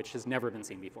 which has never been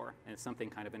seen before. And it's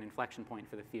something kind of an inflection point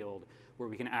for the field where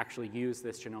we can actually use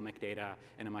this genomic data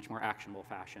in a much more actionable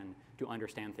fashion to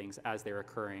understand things as they're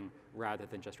occurring rather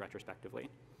than just retrospectively.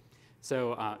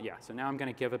 So yeah, so now I'm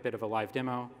going to give a bit of a live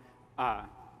demo.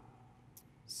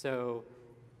 So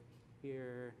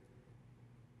here,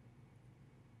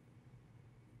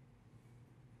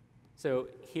 so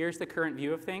here's the current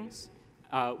view of things.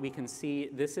 We can see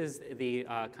this is the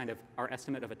kind of our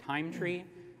estimate of a time tree.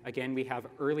 Again, we have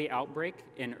early outbreak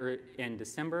in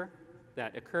December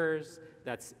that occurs.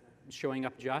 That's showing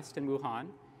up just in Wuhan.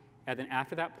 And then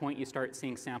after that point, you start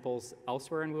seeing samples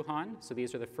elsewhere in Wuhan. So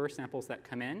these are the first samples that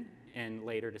come in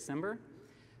later December.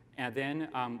 And then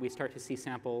we start to see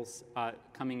samples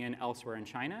coming in elsewhere in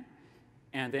China.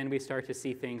 And then we start to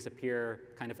see things appear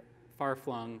kind of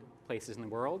far-flung places in the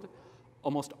world.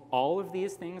 Almost all of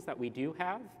these things that we do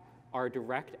have are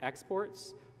direct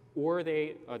exports, or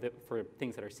they are for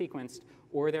things that are sequenced,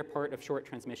 or they're part of short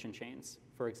transmission chains.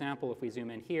 For example, if we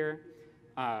zoom in here,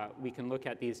 we can look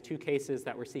at these 2 cases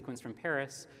that were sequenced from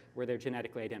Paris where they're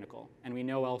genetically identical. And we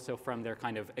know also from their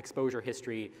kind of exposure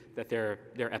history that they're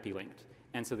epi-linked.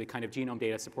 And so the kind of genome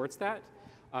data supports that.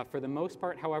 For the most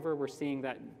part, however, we're seeing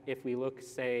that if we look,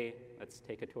 say, let's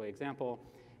take a toy example,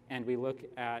 and we look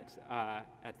at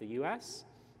the US,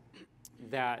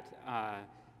 that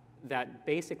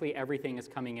basically everything is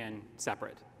coming in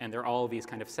separate. And there are all these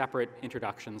kind of separate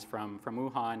introductions from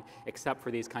Wuhan, except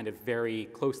for these kind of very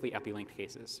closely epi-linked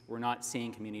cases. We're not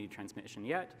seeing community transmission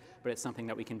yet, but it's something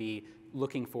that we can be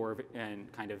looking for and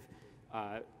kind of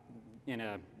in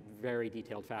a very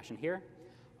detailed fashion here.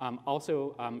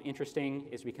 Also interesting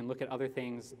is we can look at other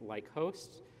things like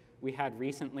hosts. We had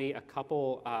recently a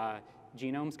couple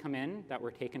genomes come in that were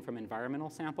taken from environmental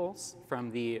samples from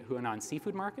the Huanan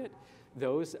seafood market.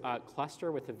 Those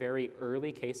cluster with the very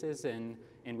early cases in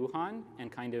Wuhan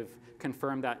and kind of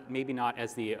confirm that maybe not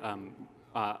as the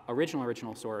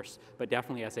original source, but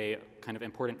definitely as a kind of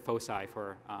important foci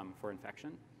for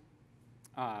infection.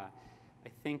 I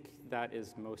think that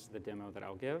is most of the demo that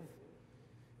I'll give.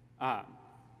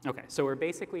 Okay, so we're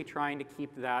basically trying to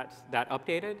keep that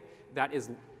updated. That is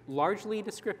largely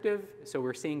descriptive, so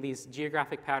we're seeing these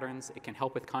geographic patterns. It can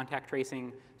help with contact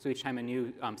tracing. So each time a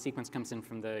new sequence comes in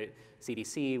from the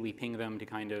CDC, we ping them to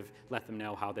kind of let them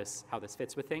know how this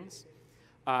fits with things.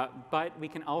 But we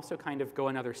can also kind of go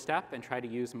another step and try to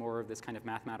use more of this kind of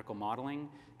mathematical modeling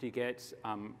to get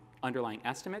underlying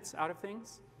estimates out of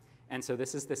things. And so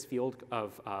this is this field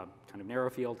of kind of narrow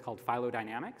field called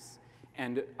phylogeodynamics.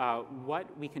 And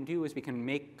what we can do is we can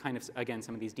make kind of, again,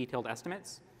 some of these detailed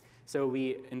estimates. So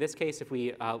in this case, if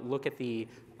we look at the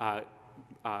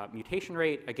mutation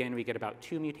rate, again, we get about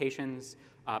 2 mutations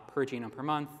per genome per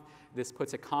month. This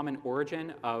puts a common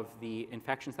origin of the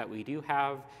infections that we do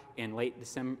have in late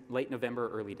November,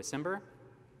 early December.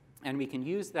 And we can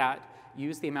use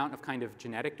the amount of kind of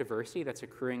genetic diversity that's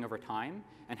occurring over time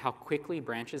and how quickly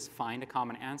branches find a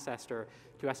common ancestor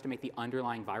to estimate the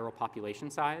underlying viral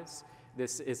population size.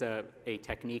 This is a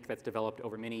technique that's developed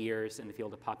over many years in the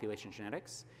field of population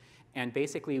genetics. And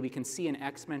basically, we can see an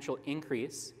exponential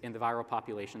increase in the viral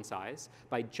population size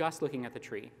by just looking at the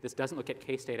tree. This doesn't look at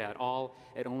case data at all.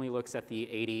 It only looks at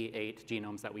the 88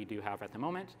 genomes that we do have at the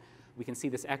moment. We can see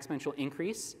this exponential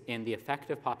increase in the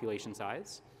effective population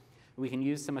size. We can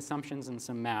use some assumptions and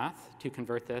some math to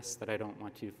convert this that I don't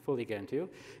want to fully get into.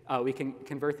 We can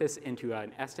convert this into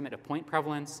an estimate of point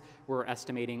prevalence. We're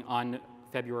estimating on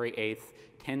February 8th,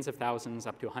 tens of thousands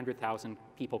up to 100,000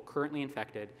 people currently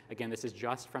infected. Again, this is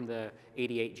just from the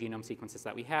 88 genome sequences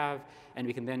that we have, and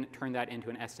we can then turn that into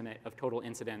an estimate of total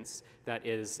incidence that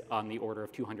is on the order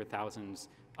of 200,000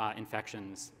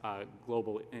 infections,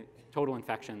 global total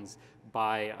infections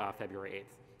by February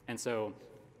 8th. And so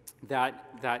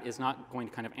that is not going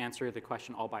to kind of answer the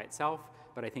question all by itself,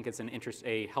 but I think it's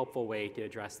a helpful way to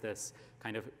address this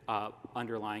kind of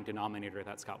underlying denominator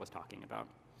that Scott was talking about.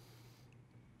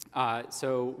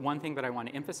 So one thing that I want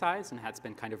to emphasize, and has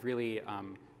been kind of really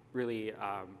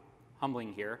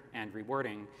humbling here and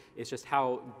rewarding, is just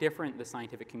how different the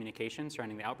scientific communication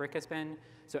surrounding the outbreak has been.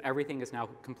 So everything is now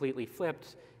completely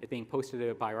flipped. It's being posted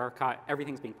to bioRxiv.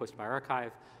 Everything's being posted to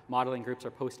bioRxiv. Modeling groups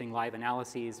are posting live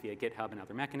analyses via GitHub and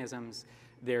other mechanisms.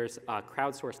 There's a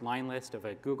crowdsourced line list of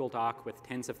a Google Doc with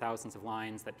tens of thousands of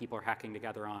lines that people are hacking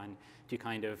together on to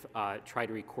kind of try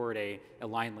to record a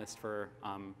line list for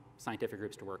scientific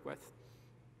groups to work with.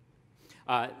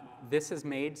 This has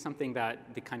made something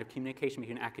that the kind of communication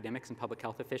between academics and public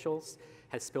health officials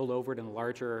has spilled over to the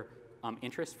larger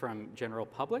interest from general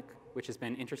public, which has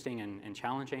been interesting and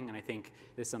challenging, and I think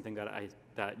this is something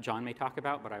that John may talk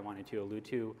about, but I wanted to allude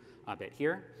to a bit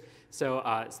here. So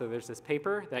there's this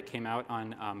paper that came out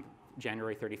on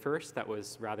January 31st that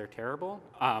was rather terrible.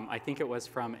 I think it was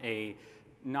from a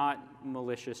not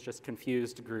malicious, just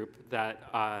confused group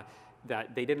that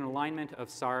they did an alignment of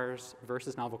SARS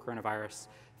versus novel coronavirus,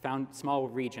 found small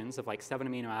regions of like 7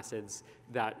 amino acids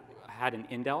that had an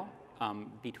indel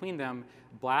between them,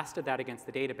 blasted that against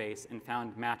the database, and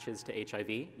found matches to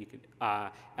HIV.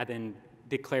 And then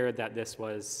declared that this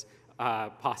was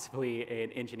possibly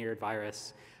an engineered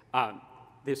virus.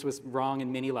 This was wrong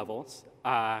in many levels.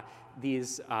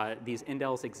 These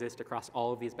indels exist across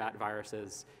all of these bat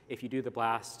viruses. If you do the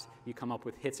blast, you come up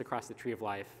with hits across the tree of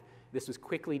life. This was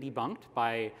quickly debunked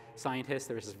by scientists.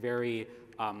 There was this very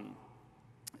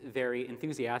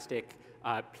enthusiastic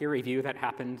peer review that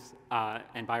happened,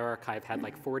 and bioRxiv had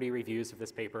like 40 reviews of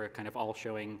this paper, kind of all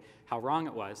showing how wrong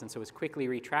it was. And so it was quickly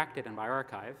retracted in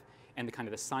bioRxiv, and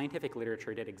the scientific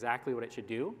literature did exactly what it should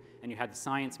do, and you had the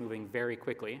science moving very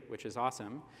quickly, which is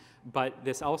awesome. But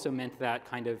this also meant that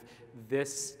kind of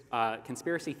this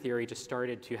conspiracy theory just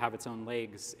started to have its own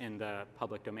legs in the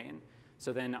public domain.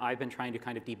 So then I've been trying to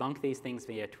kind of debunk these things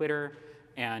via Twitter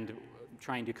and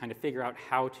trying to kind of figure out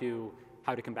how to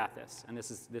combat this. And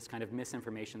this kind of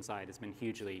misinformation side has been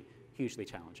hugely, hugely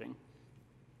challenging.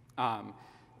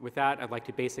 With that, I'd like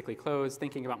to basically close.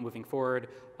 Thinking about moving forward,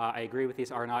 I agree with these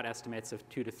R0 estimates of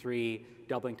 2 to 3,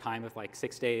 doubling time of like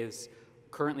 6 days.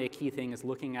 Currently, a key thing is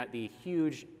looking at the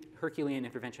huge Herculean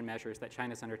intervention measures that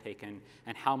China's undertaken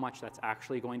and how much that's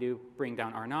actually going to bring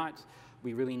down R0.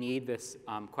 We really need this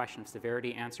question of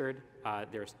severity answered.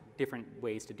 There's different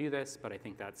ways to do this, but I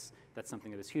think that's something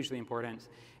that is hugely important.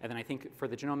 And then I think for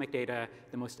the genomic data,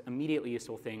 the most immediately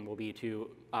useful thing will be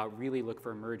to really look for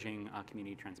emerging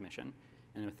community transmission.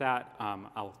 And with that,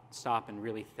 I'll stop and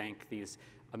really thank these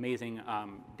amazing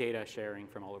data sharing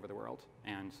from all over the world.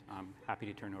 And I'm happy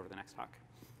to turn over the next talk.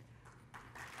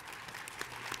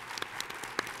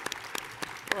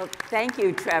 Well, thank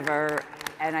you, Trevor.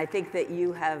 And I think that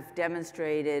you have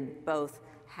demonstrated both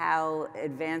how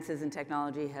advances in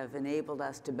technology have enabled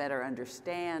us to better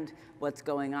understand what's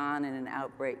going on in an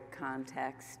outbreak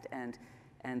context and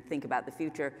think about the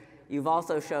future. You've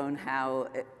also shown how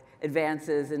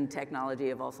advances in technology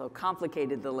have also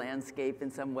complicated the landscape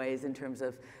in some ways in terms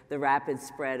of the rapid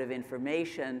spread of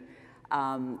information,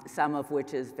 some of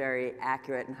which is very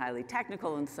accurate and highly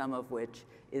technical, and some of which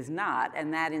is not.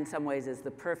 And that, in some ways, is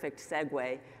the perfect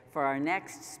segue for our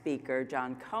next speaker,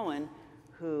 John Cohen,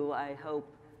 who I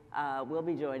hope will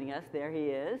be joining us. There he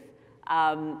is.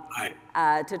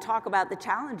 To talk about the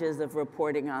challenges of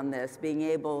reporting on this, being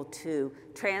able to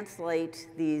translate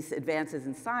these advances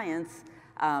in science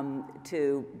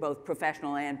to both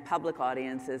professional and public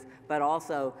audiences, but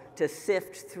also to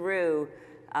sift through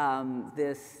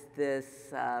this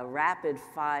rapid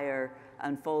fire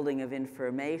unfolding of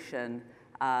information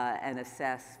and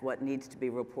assess what needs to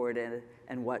be reported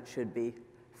and what should be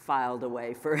filed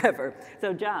away forever.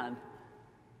 So John.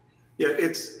 Yeah,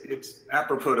 it's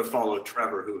apropos to follow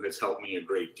Trevor, who has helped me a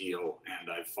great deal, and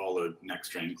I've followed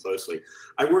NextGen closely.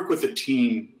 I work with a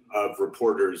team of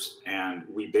reporters, and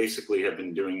we basically have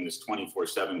been doing this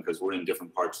 24/7 because we're in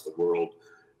different parts of the world.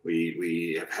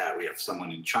 We have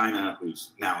someone in China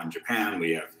who's now in Japan.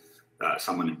 We have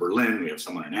someone in Berlin. We have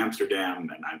someone in Amsterdam,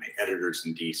 and I'm editors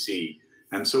in DC.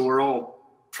 And so we're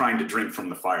all trying to drink from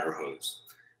the fire hose.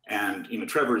 And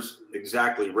Trevor's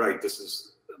exactly right. This is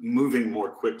moving more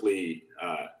quickly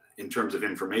in terms of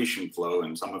information flow,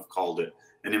 and some have called it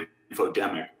an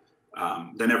infodemic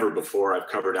than ever before. I've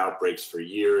covered outbreaks for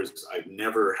years. I've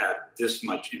never had this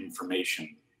much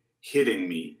information hitting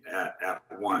me at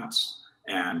once.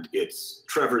 And it's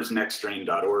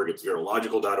trevorsnextstrain.org, it's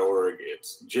virological.org,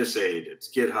 it's GISAID, it's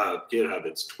GitHub,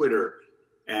 it's Twitter,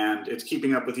 and it's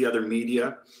keeping up with the other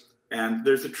media. And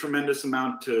there's a tremendous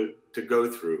amount to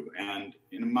go through. And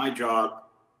my job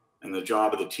and the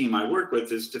job of the team I work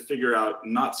with is to figure out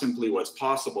not simply what's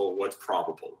possible, what's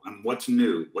probable, and what's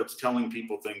new, what's telling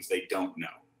people things they don't know.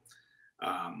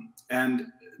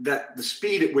 And that the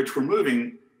speed at which we're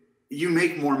moving, you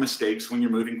make more mistakes when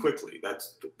you're moving quickly.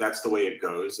 That's the way it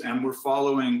goes. And we're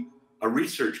following a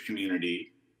research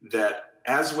community that,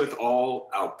 as with all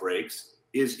outbreaks,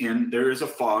 there is a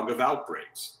fog of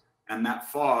outbreaks. And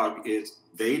that fog is,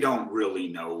 they don't really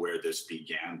know where this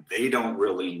began. They don't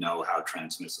really know how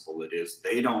transmissible it is.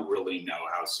 They don't really know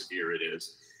how severe it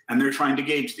is. And they're trying to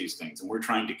gauge these things, and we're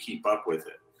trying to keep up with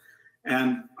it.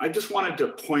 And I just wanted to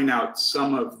point out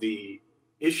some of the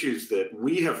issues that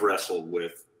we have wrestled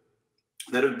with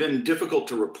that have been difficult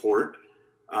to report.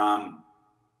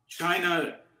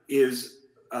 China is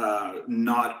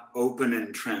not open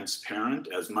and transparent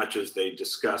as much as they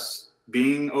discuss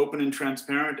being open and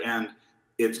transparent, and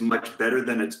it's much better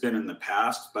than it's been in the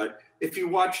past. But if you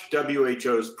watch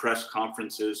WHO's press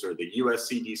conferences or the US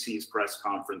CDC's press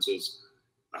conferences,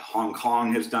 Hong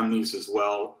Kong has done these as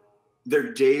well.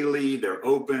 They're daily, they're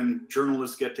open,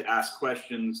 journalists get to ask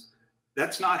questions.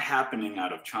 That's not happening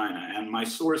out of China. And my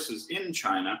sources in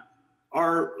China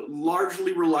are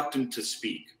largely reluctant to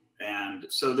speak. And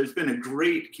so there's been a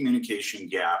great communication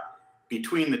gap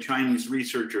between the Chinese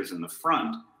researchers in the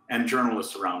front and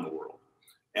journalists around the world.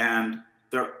 And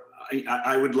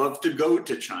I would love to go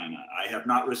to China. I have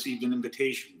not received an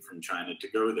invitation from China to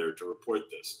go there to report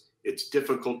this. It's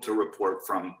difficult to report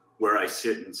from where I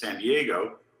sit in San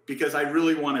Diego because I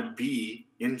really want to be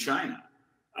in China,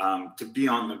 to be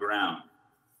on the ground.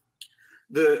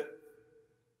 The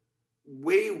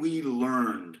way we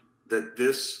learned that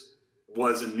this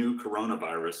was a new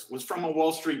coronavirus was from a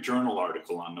Wall Street Journal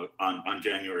article on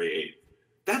January 8th.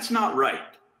 That's not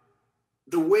right.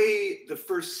 The way the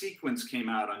first sequence came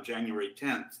out on January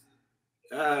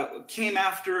 10th came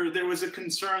after there was a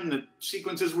concern that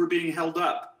sequences were being held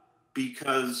up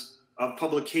because of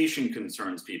publication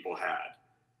concerns people had.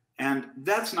 And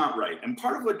that's not right. And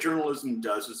part of what journalism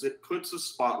does is it puts a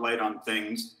spotlight on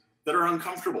things that are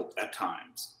uncomfortable at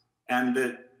times. And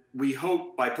that we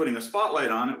hope by putting a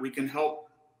spotlight on it, we can help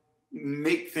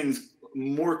make things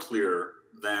more clear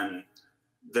than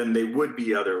they would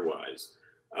be otherwise.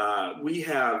 We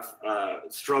have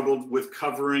struggled with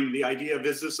covering the idea of,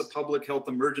 is this a public health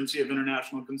emergency of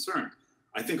international concern?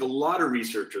 I think a lot of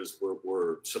researchers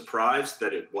were surprised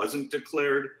that it wasn't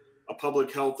declared a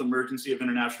public health emergency of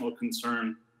international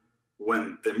concern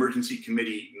when the emergency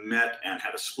committee met and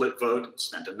had a split vote,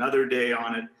 spent another day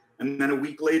on it, and then a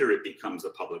week later it becomes a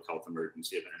public health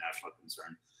emergency of international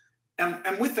concern.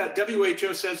 And with that,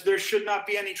 WHO says there should not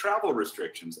be any travel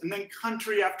restrictions. And then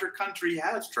country after country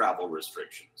has travel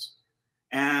restrictions.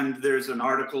 And there's an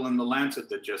article in The Lancet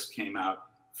that just came out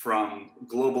from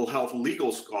global health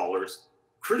legal scholars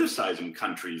criticizing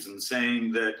countries and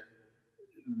saying that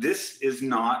this is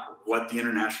not what the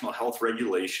international health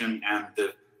regulation and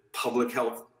the public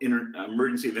health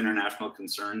emergency of international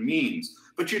concern means.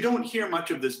 But you don't hear much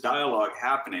of this dialogue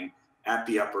happening at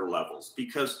the upper levels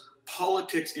because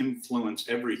politics influence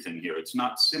everything here. It's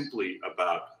not simply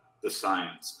about the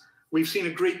science. We've seen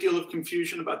a great deal of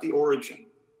confusion about the origin.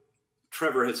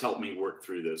 Trevor has helped me work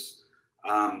through this.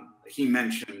 He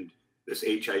mentioned this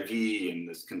HIV and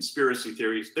this conspiracy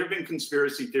theories. There have been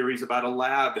conspiracy theories about a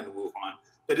lab in Wuhan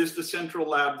that is the central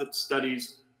lab that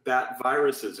studies bat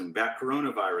viruses and bat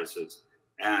coronaviruses.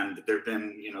 And there have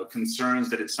been, concerns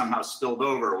that it somehow spilled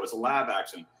over or was a lab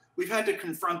accident. We've had to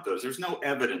confront those. There's no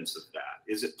evidence of that.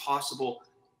 Is it possible?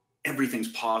 Everything's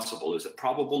possible. Is it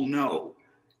probable? No.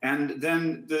 And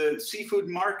then the seafood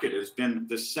market has been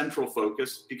the central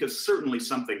focus because certainly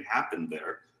something happened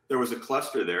there. There was a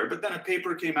cluster there, but then a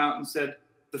paper came out and said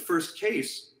the first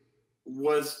case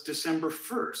was December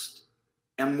 1st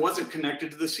and wasn't connected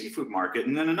to the seafood market.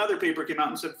 And then another paper came out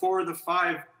and said 4 of the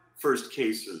 5 first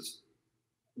cases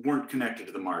weren't connected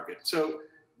to the market. So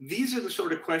these are the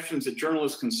sort of questions that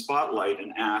journalists can spotlight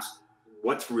and ask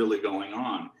what's really going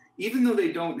on, even though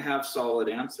they don't have solid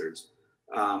answers.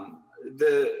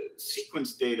 The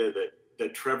sequence data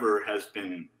that Trevor has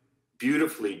been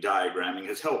beautifully diagramming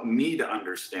has helped me to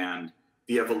understand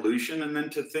the evolution and then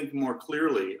to think more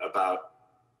clearly about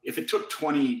if it took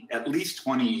at least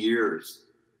 20 years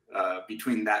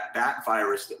between that bat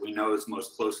virus that we know is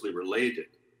most closely related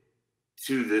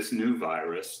to this new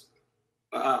virus,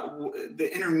 the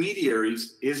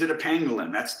intermediaries, is it a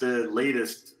pangolin? That's the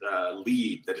latest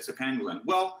lead, that it's a pangolin.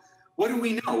 Well, what do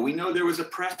we know? We know there was a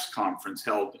press conference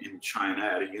held in China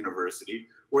at a university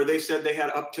where they said they had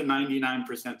up to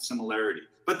 99% similarity,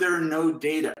 but there are no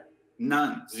data,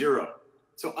 none, zero.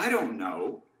 So I don't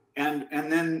know. And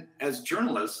then as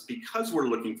journalists, because we're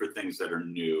looking for things that are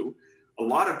new, a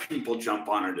lot of people jump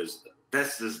on it as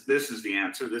this is the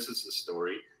answer, this is the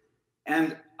story.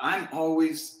 And I'm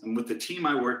always, and with the team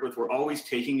I work with, we're always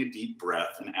taking a deep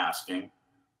breath and asking,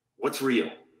 what's real?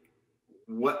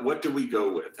 What do we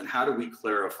go with, and how do we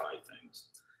clarify things?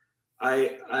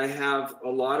 I have a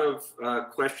lot of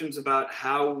questions about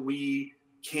how we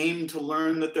came to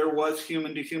learn that there was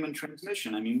human-to-human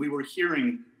transmission. I mean, we were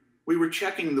checking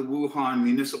the Wuhan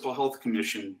Municipal Health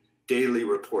Commission daily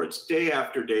reports day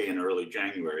after day in early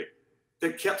January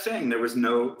that kept saying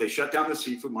they shut down the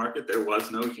seafood market, there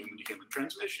was no human-to-human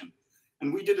transmission.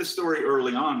 And we did a story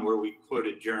early on where we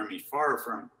quoted Jeremy Farr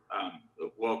from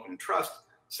the Wellcome Trust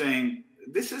saying,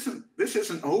 this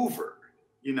isn't over,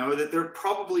 that there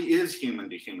probably is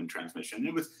human-to-human transmission.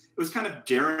 It was kind of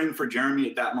daring for Jeremy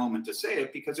at that moment to say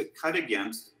it because it cut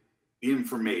against the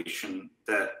information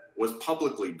that was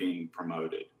publicly being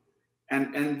promoted.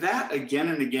 And that again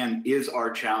and again is our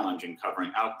challenge in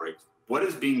covering outbreaks. What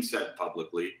is being said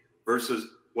publicly versus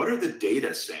what are the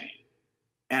data saying?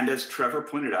 And as Trevor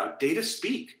pointed out, data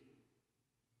speak.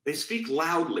 They speak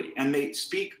loudly, and they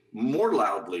speak more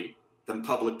loudly than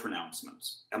public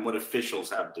pronouncements and what officials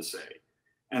have to say.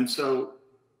 And so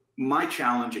my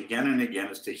challenge again and again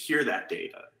is to hear that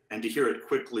data and to hear it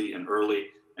quickly and early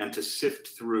and to sift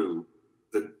through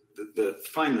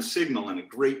find the signal in a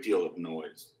great deal of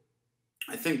noise.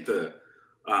 I think the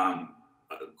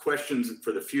questions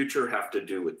for the future have to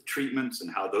do with treatments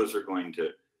and how those are going to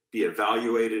be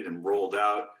evaluated and rolled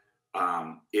out.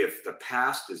 If the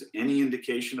past is any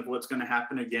indication of what's going to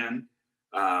happen again,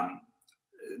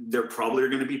 there probably are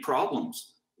going to be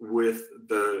problems with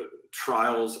the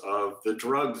trials of the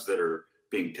drugs that are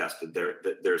being tested.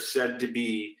 They're said to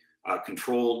be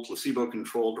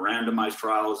placebo-controlled, randomized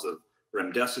trials of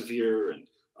remdesivir and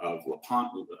of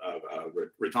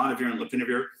ritonavir and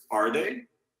lopinavir. Are they?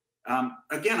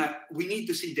 Again, we need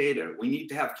to see data. We need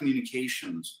to have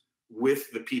communications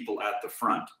with the people at the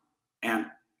front. And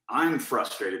I'm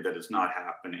frustrated that it's not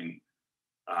happening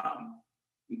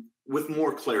with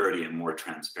more clarity and more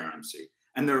transparency.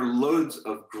 And there are loads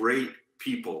of great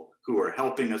people who are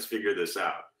helping us figure this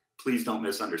out. Please don't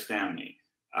misunderstand me.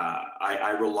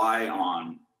 I rely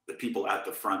on the people at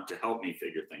the front to help me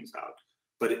figure things out.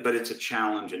 But it's a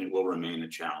challenge, and it will remain a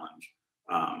challenge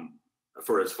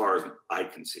for as far as I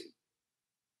can see.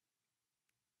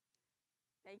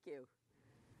 Thank you.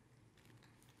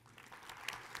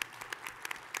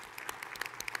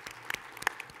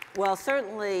 Well,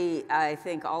 certainly, I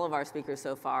think all of our speakers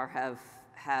so far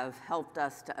have helped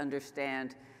us to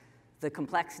understand the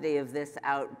complexity of this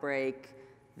outbreak,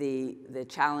 the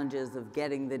challenges of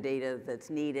getting the data that's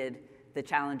needed, the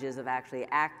challenges of actually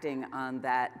acting on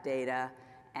that data,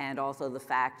 and also the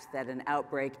fact that an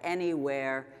outbreak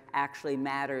anywhere actually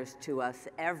matters to us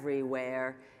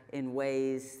everywhere in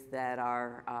ways that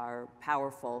are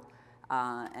powerful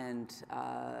and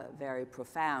very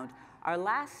profound. Our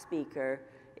last speaker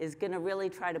is going to really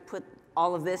try to put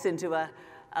all of this into a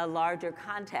larger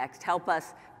context, help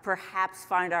us perhaps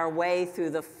find our way through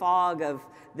the fog of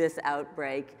this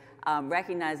outbreak,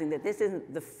 recognizing that this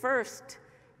isn't the first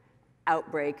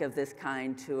outbreak of this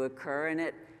kind to occur, and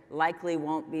it likely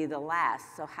won't be the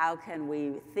last. So how can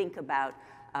we think about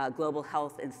global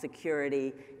health and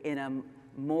security in a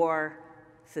more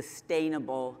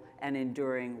sustainable and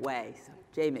enduring way. So,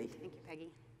 Jamie. Thank you, Peggy.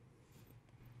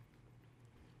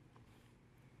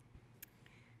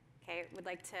 Okay, I would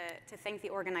like to thank the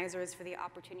organizers for the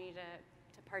opportunity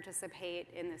to participate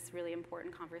in this really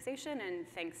important conversation, and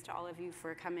thanks to all of you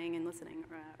for coming and listening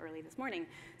early this morning.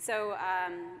 So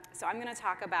I'm going to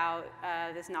talk about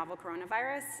this novel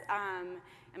coronavirus,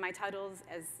 and my title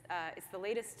is it's the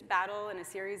latest battle in a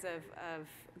series of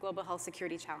global health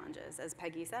security challenges. As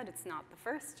Peggy said, it's not the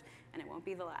first, and it won't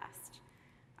be the last.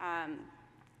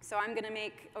 So I'm going to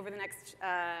make, over the next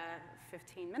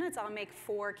 15 minutes, I'll make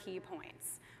 4 key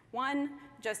points. One,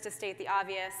 just to state the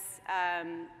obvious,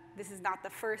 this is not the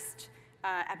first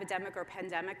epidemic or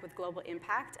pandemic with global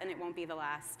impact, and it won't be the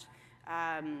last.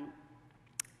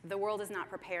 The world is not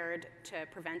prepared to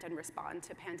prevent and respond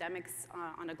to pandemics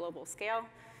on a global scale,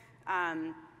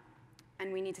 and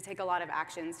we need to take a lot of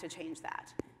actions to change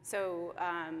that. So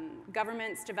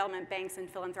governments, development banks, and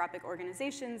philanthropic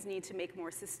organizations need to make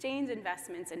more sustained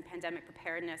investments in pandemic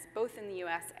preparedness, both in the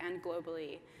US and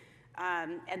globally.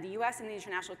 And the US and the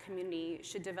international community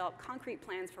should develop concrete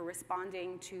plans for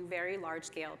responding to very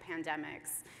large-scale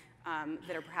pandemics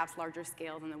that are perhaps larger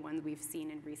scale than the ones we've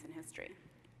seen in recent history.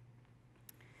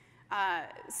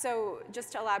 So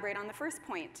just to elaborate on the first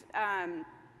point,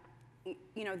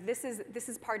 this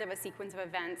is part of a sequence of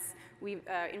events.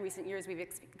 In recent years, we've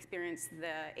experienced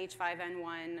the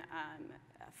H5N1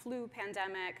 flu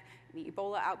pandemic, the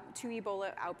two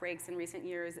Ebola outbreaks in recent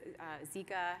years,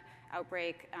 Zika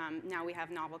outbreak. Now we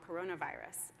have novel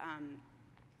coronavirus.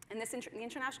 And the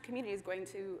international community is going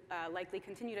to likely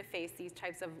continue to face these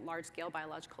types of large-scale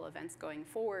biological events going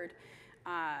forward.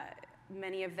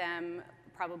 Many of them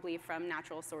probably from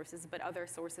natural sources, but other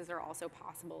sources are also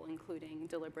possible, including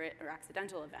deliberate or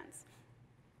accidental events.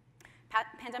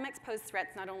 Pandemics pose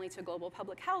threats not only to global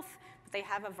public health, but they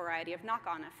have a variety of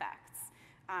knock-on effects.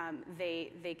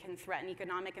 They can threaten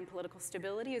economic and political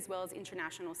stability as well as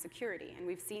international security, and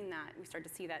we've seen that. We start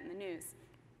to see that in the news.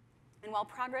 And while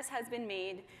progress has been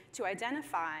made to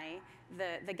identify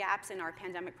the gaps in our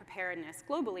pandemic preparedness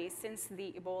globally since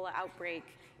the Ebola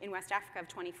outbreak in West Africa of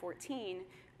 2014,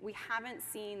 we haven't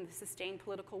seen the sustained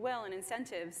political will and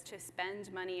incentives to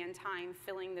spend money and time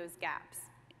filling those gaps.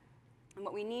 And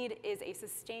what we need is a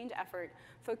sustained effort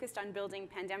focused on building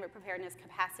pandemic preparedness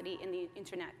capacity in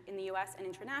the US and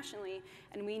internationally,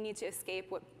 and we need to escape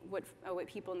what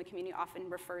people in the community often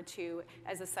refer to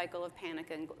as a cycle of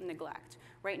panic and neglect.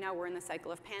 Right now we're in the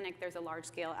cycle of panic. There's a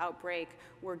large-scale outbreak.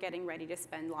 We're getting ready to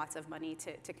spend lots of money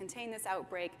to contain this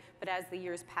outbreak, but as the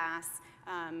years pass,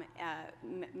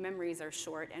 memories are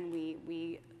short, and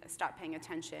we stop paying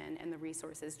attention, and the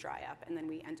resources dry up, and then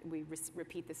we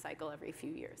repeat the cycle every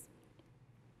few years.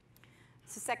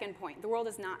 So second point, the world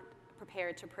is not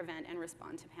prepared to prevent and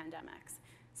respond to pandemics.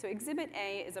 So Exhibit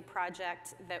A is a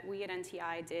project that we at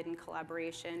NTI did in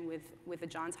collaboration with the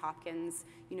Johns Hopkins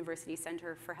University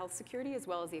Center for Health Security as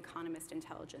well as the Economist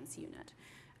Intelligence Unit.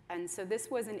 And so this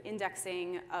was an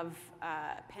indexing of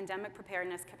pandemic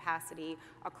preparedness capacity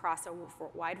across a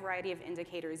wide variety of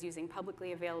indicators using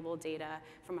publicly available data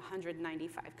from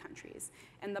 195 countries.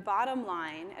 And the bottom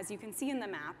line, as you can see in the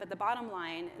map, at the bottom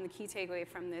line, and the key takeaway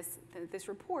from this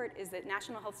report is that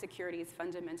national health security is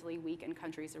fundamentally weak in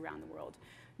countries around the world.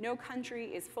 No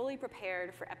country is fully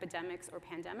prepared for epidemics or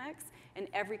pandemics, and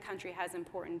every country has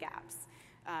important gaps.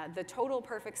 The total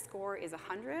perfect score is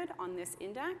 100 on this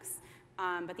index.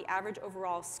 But the average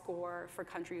overall score for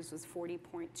countries was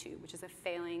 40.2, which is a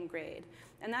failing grade.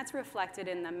 And that's reflected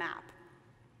in the map.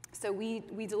 So we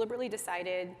deliberately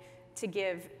decided to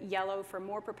give yellow for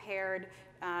more prepared,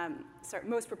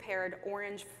 most prepared,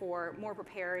 orange for more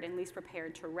prepared, and least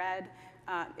prepared to red.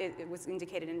 It was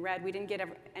indicated in red. We didn't get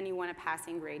anyone a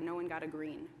passing grade. No one got a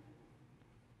green.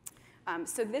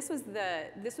 So this was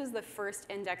the first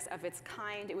index of its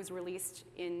kind. It was released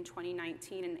in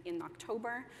 2019 in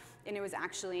October, and it was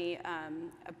actually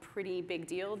a pretty big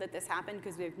deal that this happened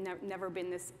because we've never been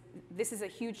this. This is a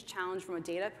huge challenge from a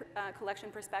data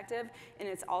collection perspective, and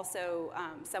it's also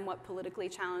somewhat politically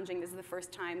challenging. This is the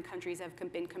first time countries have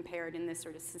been compared in this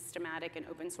sort of systematic and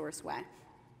open source way.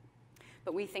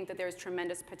 But we think that there's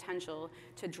tremendous potential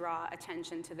to draw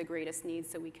attention to the greatest needs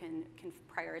so we can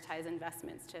prioritize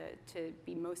investments to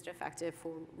be most effective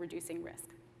for reducing risk.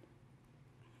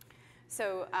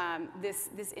 So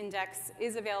this index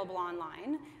is available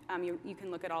online. You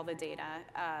can look at all the data,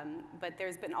 but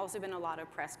there's also been a lot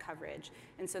of press coverage.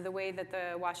 And so the way that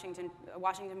the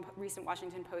recent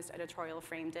Washington Post editorial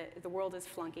framed it, the world is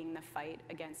flunking the fight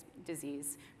against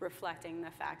disease, reflecting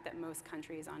the fact that most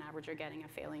countries on average are getting a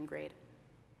failing grade.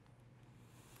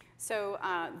 So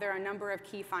there are a number of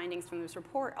key findings from this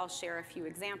report. I'll share a few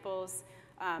examples.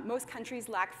 Most countries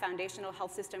lack foundational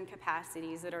health system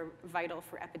capacities that are vital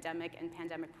for epidemic and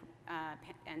pandemic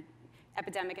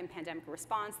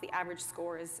response. The average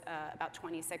score is about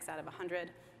 26 out of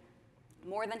 100.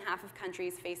 More than half of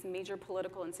countries face major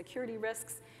political and security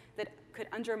risks that could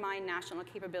undermine national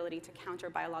capability to counter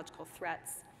biological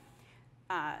threats.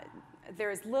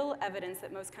 There is little evidence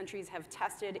that most countries have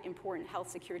tested important health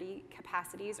security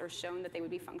capacities or shown that they would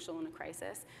be functional in a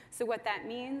crisis. So what that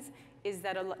means is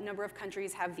that a number of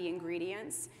countries have the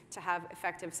ingredients to have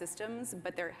effective systems,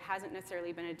 but there hasn't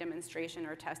necessarily been a demonstration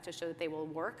or test to show that they will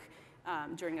work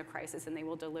during a crisis and they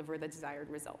will deliver the desired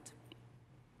result.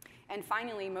 And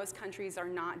finally, most countries are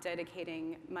not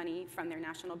dedicating money from their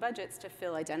national budgets to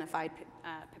fill identified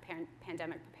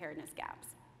pandemic preparedness gaps.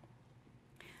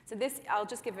 So this, I'll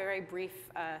just give a very brief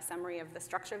summary of the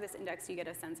structure of this index so you get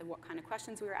a sense of what kind of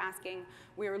questions we were asking.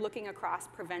 We were looking across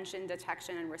prevention,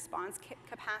 detection, and response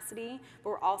capacity, but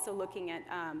we're also looking at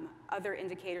other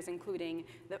indicators, including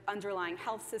the underlying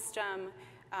health system.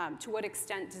 To what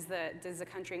extent does the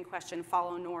country in question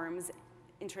follow norms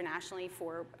internationally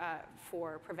for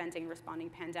preventing, responding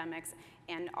pandemics,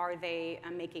 and are they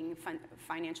making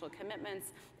financial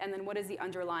commitments? And then what is the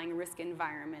underlying risk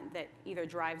environment that either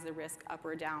drives the risk up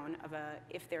or down of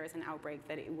if there is an outbreak,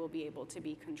 that it will be able to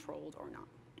be controlled or not?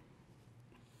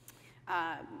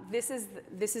 This is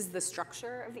the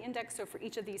structure of the index. So for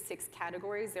each of these 6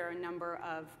 categories, there are a number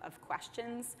of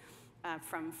questions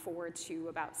from 4 to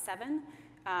about 7.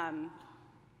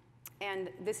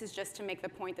 And this is just to make the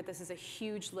point that this is a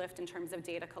huge lift in terms of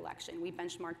data collection. We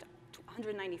benchmarked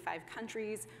 195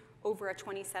 countries. Over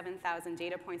 27,000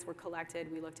 data points were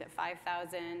collected. We looked at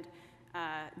 5,000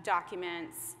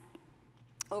 documents.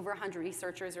 Over 100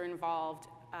 researchers are involved.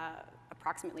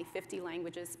 Approximately 50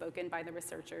 languages spoken by the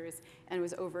researchers. And it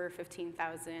was over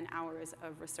 15,000 hours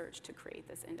of research to create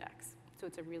this index. So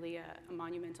it's really a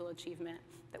monumental achievement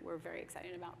that we're very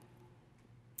excited about.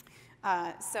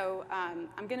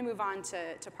 I'm going to move on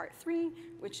to part 3,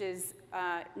 which is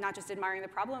not just admiring the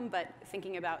problem, but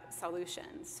thinking about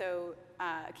solutions. So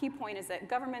a key point is that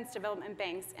governments, development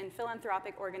banks, and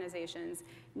philanthropic organizations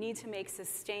need to make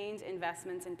sustained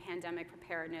investments in pandemic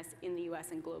preparedness in the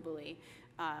US and globally,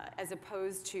 as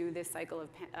opposed to this cycle of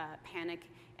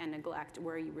panic and neglect,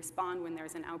 where you respond when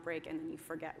there's an outbreak and then you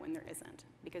forget when there isn't,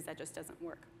 because that just doesn't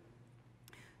work.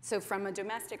 So from a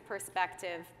domestic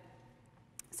perspective,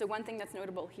 so one thing that's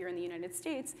notable here in the United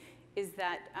States is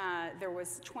that there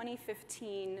was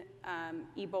 2015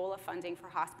 Ebola funding for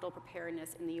hospital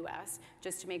preparedness in the US,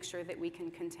 just to make sure that we can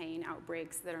contain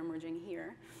outbreaks that are emerging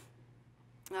here.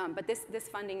 But this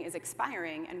funding is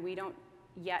expiring, and we don't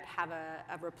yet have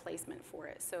a replacement for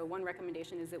it. So one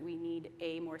recommendation is that we need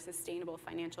a more sustainable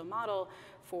financial model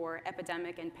for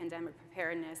epidemic and pandemic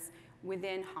preparedness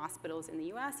within hospitals in the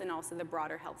US and also the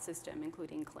broader health system,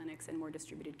 including clinics and more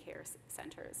distributed care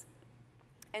centers.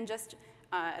 And just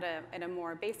at a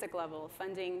more basic level,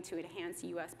 funding to enhance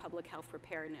US public health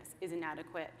preparedness is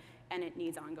inadequate, and it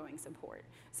needs ongoing support.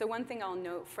 So one thing I'll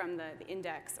note from the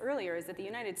index earlier is that the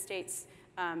United States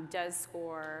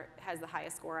has the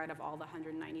highest score out of all the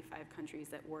 195 countries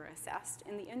that were assessed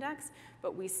in the index,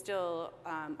 but we still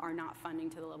are not funding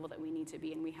to the level that we need to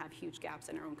be, and we have huge gaps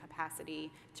in our own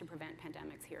capacity to prevent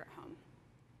pandemics here at home.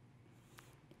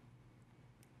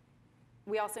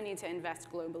 We also need to invest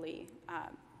globally.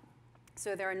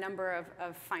 So there are a number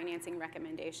of financing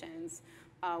recommendations.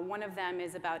 One of them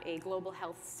is about a global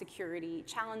health security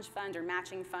challenge fund or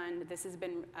matching fund. This has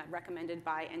been recommended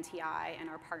by NTI and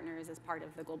our partners as part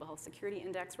of the Global Health Security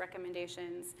Index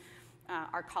recommendations.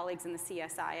 Our colleagues in the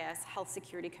CSIS Health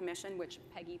Security Commission, which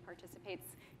Peggy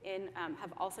participates in,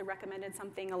 have also recommended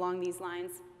something along these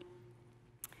lines.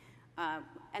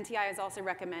 NTI has also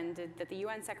recommended that the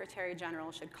UN Secretary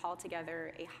General should call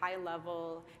together a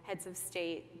high-level heads of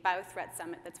state biothreat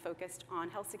summit that's focused on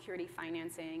health security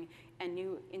financing and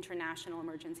new international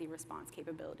emergency response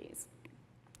capabilities.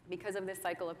 Because of this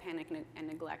cycle of panic and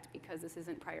neglect, because this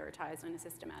isn't prioritized in a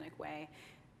systematic way,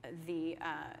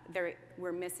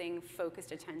 we're missing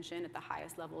focused attention at the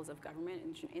highest levels of government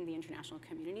in the international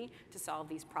community to solve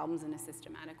these problems in a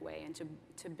systematic way and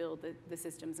to build the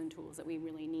systems and tools that we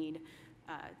really need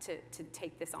to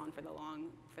take this on for the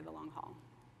long haul.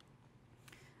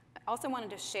 I also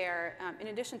wanted to share, in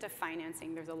addition to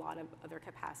financing, there's a lot of other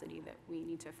capacity that we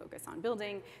need to focus on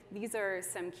building. These are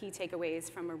some key takeaways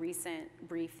from a recent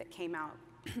brief that came out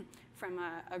from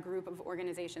a group of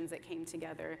organizations that came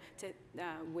together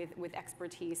with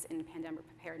expertise in pandemic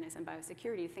preparedness and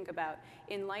biosecurity to think about,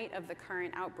 in light of the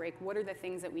current outbreak, what are the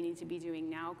things that we need to be doing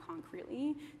now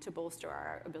concretely to bolster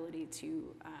our ability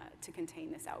to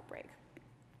contain this outbreak.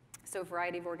 So a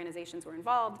variety of organizations were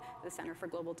involved: the Center for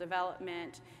Global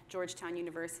Development, Georgetown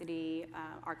University,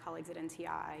 our colleagues at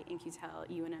NTI, InQtel,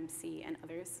 UNMC, and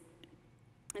others.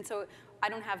 And so I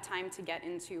don't have time to get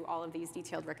into all of these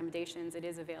detailed recommendations. It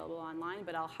is available online,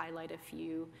 but I'll highlight a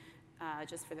few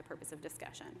just for the purpose of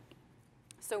discussion.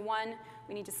 So one,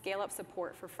 we need to scale up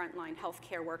support for frontline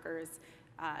healthcare workers.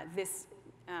 This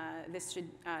should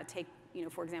take,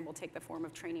 for example, take the form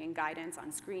of training and guidance on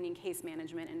screening, case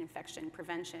management, and infection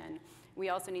prevention. We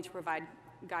also need to provide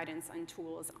guidance and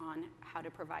tools on how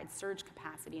to provide surge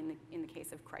capacity in the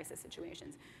case of crisis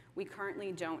situations. We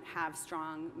currently don't have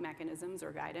strong mechanisms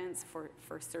or guidance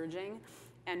for surging.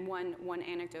 And one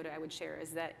anecdote I would share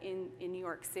is that in New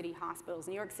York City hospitals,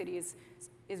 New York City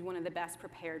is one of the best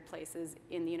prepared places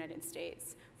in the United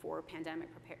States for pandemic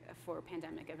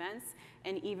events.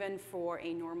 And even for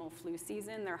a normal flu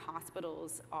season, their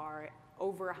hospitals are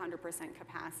over 100%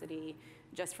 capacity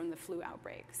just from the flu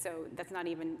outbreak. So that's not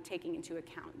even taking into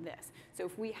account this. So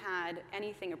if we had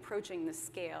anything approaching the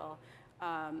scale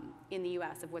in the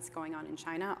US of what's going on in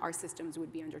China, our systems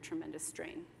would be under tremendous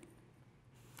strain.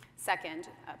 Second,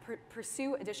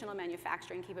 pursue additional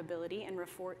manufacturing capability and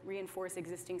reinforce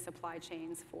existing supply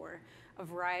chains for a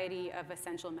variety of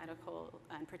essential medical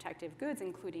and protective goods,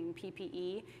 including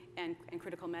PPE and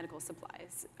critical medical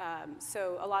supplies.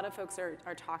 So a lot of folks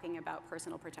are talking about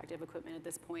personal protective equipment at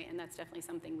this point, and that's definitely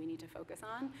something we need to focus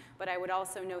on. But I would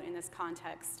also note in this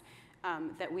context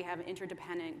that we have an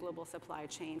interdependent global supply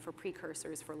chain for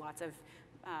precursors for lots of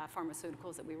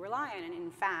pharmaceuticals that we rely on. And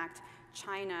in fact,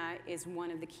 China is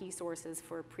one of the key sources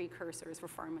for precursors for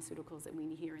pharmaceuticals that we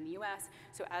need here in the US.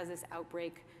 So as this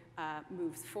outbreak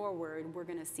moves forward, we're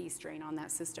going to see strain on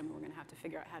that system. We're going to have to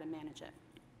figure out how to manage it.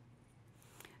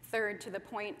 Third, to the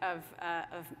point of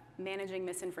managing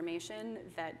misinformation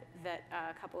that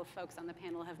a couple of folks on the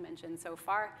panel have mentioned so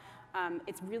far,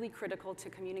 it's really critical to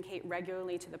communicate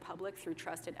regularly to the public through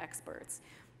trusted experts.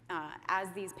 As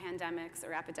these pandemics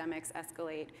or epidemics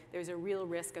escalate, there's a real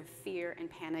risk of fear and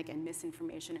panic and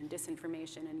misinformation and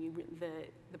disinformation, and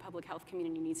the public health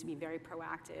community needs to be very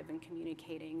proactive in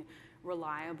communicating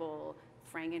reliable,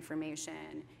 frank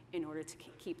information in order to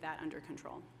keep that under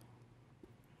control.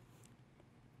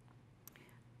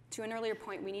 To an earlier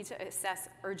point, we need to assess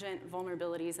urgent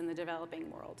vulnerabilities in the developing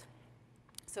world.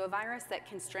 So a virus that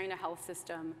can strain a health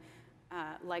system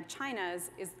like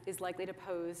China's is likely to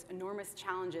pose enormous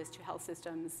challenges to health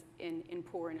systems in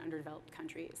poor and underdeveloped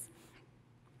countries.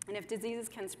 And if diseases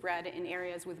can spread in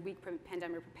areas with weak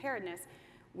pandemic preparedness,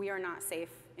 we are not safe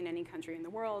in any country in the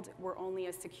world. We're only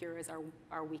as secure as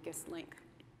our weakest link.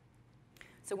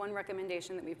 So one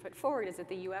recommendation that we've put forward is that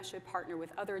the US should partner with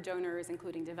other donors,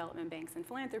 including development banks and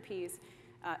philanthropies,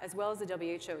 as well as the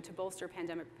WHO, to bolster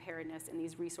pandemic preparedness in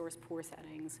these resource-poor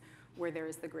settings where there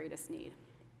is the greatest need.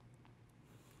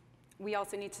 We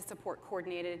also need to support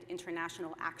coordinated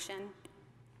international action.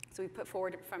 So we put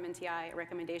forward from NTI a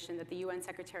recommendation that the UN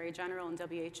Secretary General and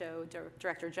WHO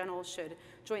Director General should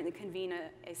jointly convene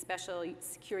a special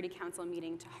Security Council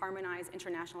meeting to harmonize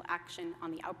international action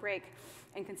on the outbreak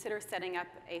and consider setting up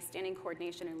a standing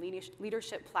coordination and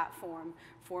leadership platform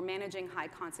for managing high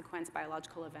consequence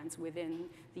biological events within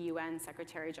the UN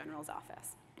Secretary General's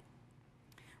office.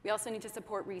 We also need to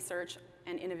support research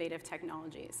and innovative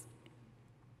technologies.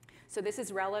 So this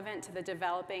is relevant to the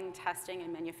developing, testing,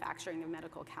 and manufacturing of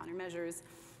medical countermeasures.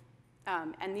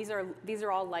 And these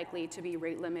are all likely to be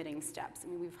rate-limiting steps. I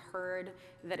mean, we've heard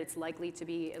that it's likely to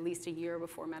be at least a year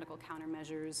before medical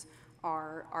countermeasures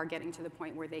are getting to the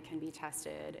point where they can be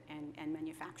tested and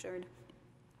manufactured.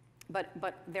 But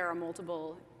there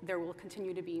will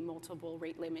continue to be multiple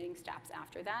rate-limiting steps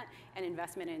after that, and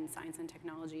investment in science and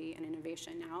technology and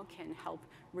innovation now can help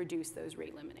reduce those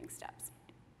rate-limiting steps.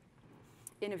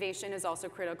 Innovation is also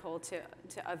critical to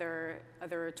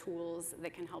other tools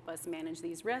that can help us manage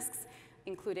these risks,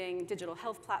 including digital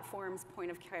health platforms,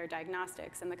 point-of-care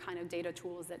diagnostics, and the kind of data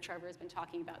tools that Trevor has been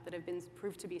talking about that have been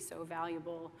proved to be so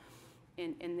valuable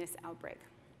in this outbreak.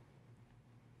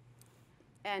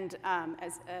 And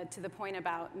to the point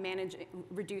about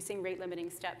reducing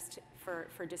rate-limiting steps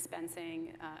for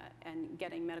dispensing and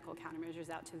getting medical countermeasures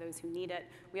out to those who need it,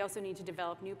 we also need to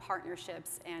develop new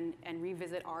partnerships and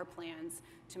revisit our plans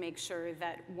to make sure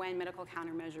that when medical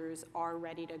countermeasures are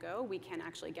ready to go, we can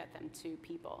actually get them to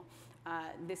people.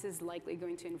 This is likely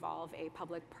going to involve a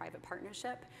public-private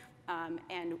partnership,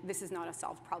 and this is not a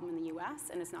solved problem in the US,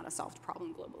 and it's not a solved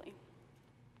problem globally.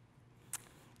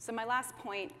 So my last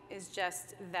point is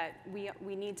just that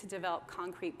we need to develop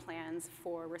concrete plans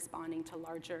for responding to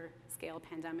larger scale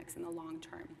pandemics in the long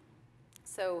term.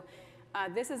 So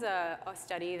this is a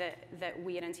study that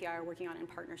we at NTI are working on in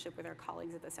partnership with our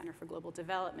colleagues at the Center for Global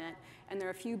Development, and there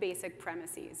are a few basic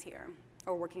premises here,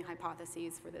 or working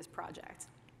hypotheses for this project.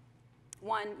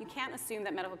 One, you can't assume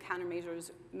that medical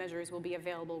countermeasures will be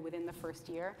available within the first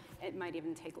year. It might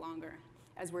even take longer,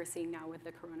 as we're seeing now with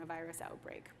the coronavirus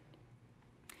outbreak.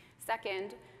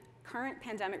 Second, current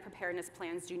pandemic preparedness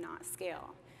plans do not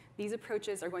scale. These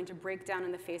approaches are going to break down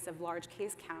in the face of large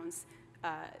case counts,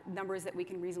 numbers that we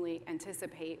can reasonably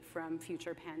anticipate from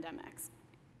future pandemics.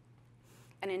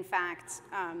 And in fact,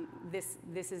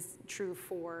 this is true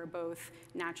for both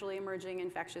naturally emerging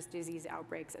infectious disease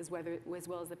outbreaks as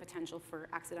well as the potential for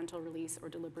accidental release or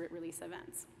deliberate release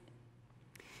events.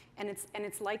 And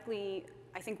it's likely,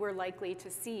 I think we're likely to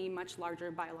see much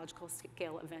larger biological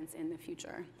scale events in the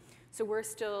future. So we're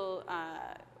still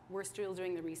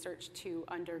doing the research to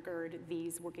undergird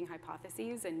these working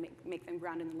hypotheses and make them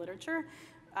grounded in the literature.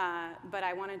 But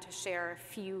I wanted to share a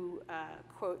few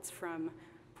quotes from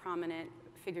prominent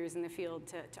figures in the field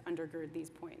to undergird these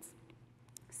points.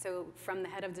 So from the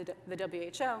head of the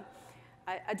WHO,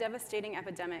 a devastating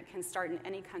epidemic can start in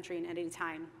any country and at any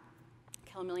time,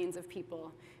 kill millions of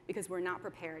people because we're not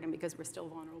prepared and because we're still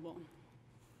vulnerable.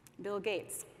 Bill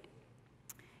Gates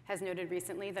has noted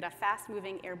recently that a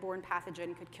fast-moving airborne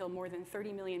pathogen could kill more than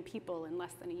 30 million people in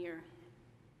less than a year.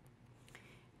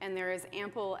 And there is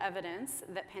ample evidence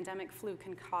that pandemic flu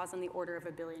can cause on the order of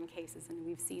 1 billion cases, and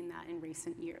we've seen that in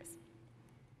recent years.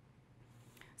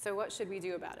 So what should we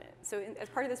do about it? So as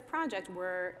part of this project,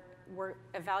 we're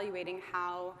evaluating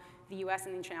how the US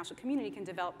and the international community can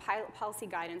develop policy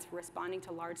guidance for responding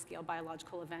to large-scale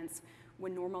biological events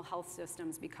when normal health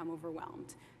systems become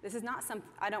overwhelmed. This is not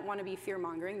I don't want to be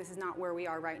fear-mongering. This is not where we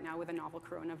are right now with a novel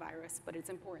coronavirus, but it's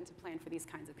important to plan for these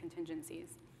kinds of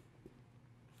contingencies.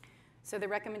 So the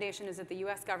recommendation is that the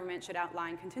US government should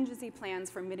outline contingency plans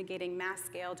for mitigating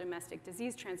mass-scale domestic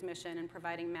disease transmission and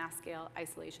providing mass-scale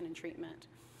isolation and treatment.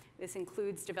 This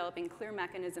includes developing clear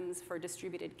mechanisms for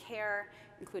distributed care,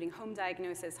 including home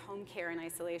diagnosis, home care, and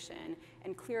isolation,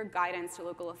 and clear guidance to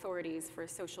local authorities for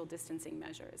social distancing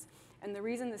measures. And the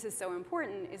reason this is so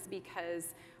important is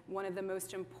because one of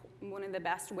the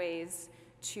best ways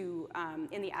to,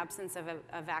 in the absence of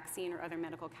a vaccine or other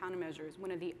medical countermeasures,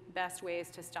 one of the best ways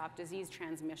to stop disease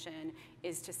transmission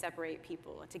is to separate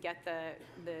people, to get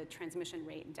the transmission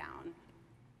rate down.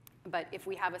 But if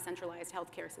we have a centralized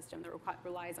healthcare system that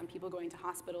relies on people going to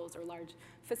hospitals or large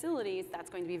facilities,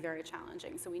 that's going to be very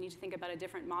challenging. So we need to think about a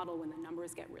different model when the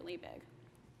numbers get really big.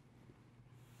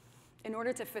 In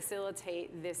order to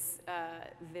facilitate this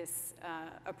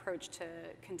approach to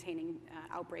containing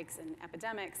outbreaks and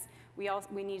epidemics,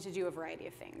 we need to do a variety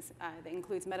of things. That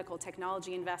includes medical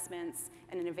technology investments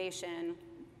and innovation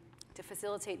to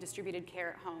facilitate distributed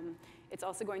care at home. It's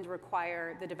also going to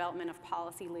require the development of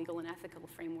policy, legal, and ethical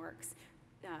frameworks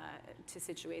to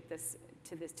situate this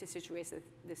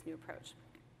new approach.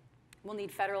 We'll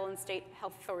need federal and state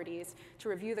health authorities to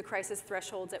review the crisis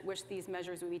thresholds at which these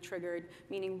measures will be triggered,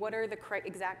 meaning what are the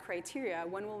exact criteria?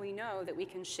 When will we know that we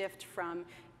can shift from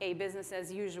a business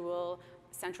as usual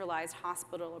centralized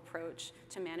hospital approach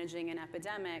to managing an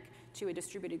epidemic to a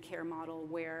distributed care model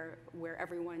where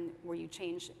you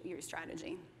change your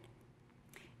strategy?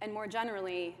 And more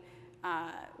generally,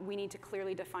 we need to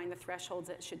clearly define the thresholds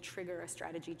that should trigger a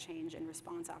strategy change in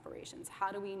response operations.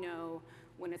 How do we know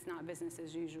when it's not business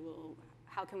as usual?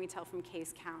 How can we tell from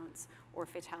case counts or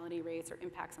fatality rates or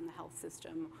impacts on the health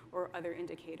system or other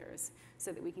indicators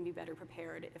so that we can be better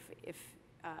prepared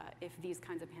if these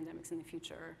kinds of pandemics in the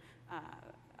future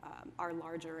are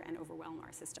larger and overwhelm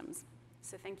our systems?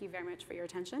 So thank you very much for your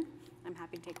attention. I'm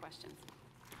happy to take questions.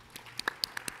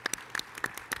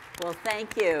 Well,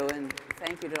 thank you, and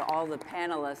thank you to all the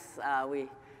panelists. We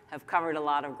have covered a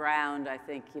lot of ground. I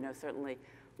think, certainly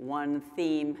one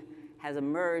theme has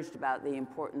emerged about the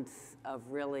importance of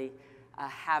really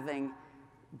having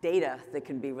data that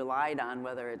can be relied on,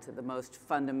 whether it's at the most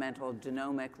fundamental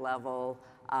genomic level,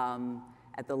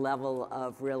 at the level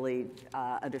of really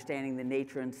understanding the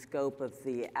nature and scope of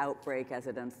the outbreak as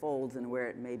it unfolds and where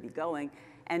it may be going,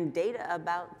 and data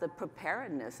about the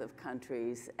preparedness of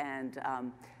countries and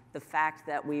the fact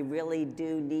that we really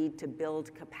do need to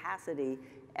build capacity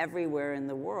everywhere in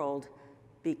the world,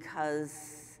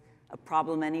 because a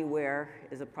problem anywhere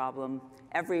is a problem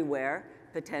everywhere,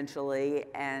 potentially,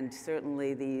 and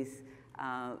certainly these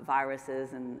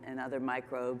viruses and other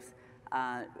microbes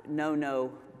know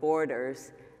no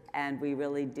borders, and we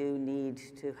really do need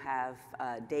to have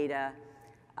data,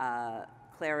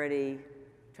 clarity,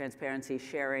 transparency,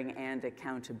 sharing, and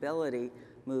accountability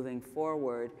moving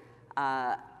forward.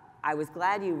 I was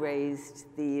glad you raised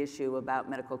the issue about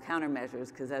medical countermeasures,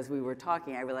 because as we were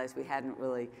talking, I realized we hadn't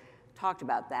really talked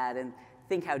about that, and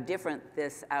think how different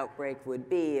this outbreak would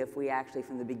be if we actually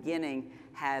from the beginning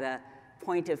had a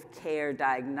point-of-care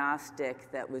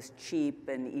diagnostic that was cheap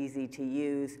and easy to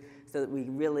use, so that we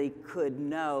really could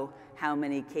know how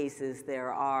many cases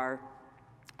there are,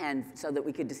 and so that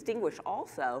we could distinguish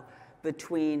also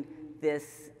between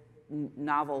this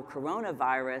novel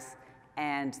coronavirus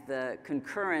and the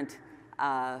concurrent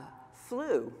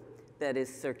flu that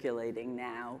is circulating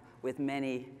now with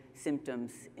many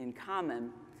symptoms in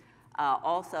common.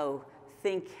 Also,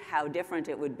 think how different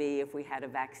it would be if we had a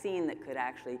vaccine that could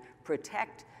actually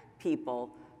protect people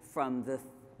from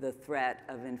the threat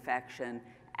of infection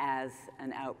as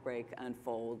an outbreak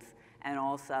unfolds. And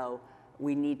also,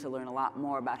 we need to learn a lot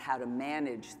more about how to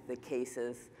manage the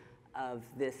cases of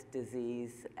this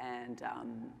disease and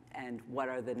what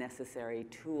are the necessary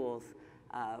tools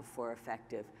for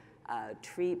effective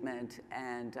treatment.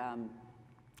 And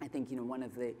I think one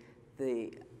of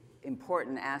the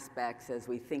important aspects as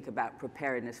we think about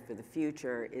preparedness for the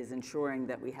future is ensuring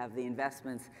that we have the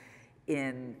investments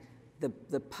in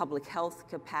the public health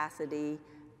capacity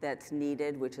that's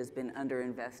needed, which has been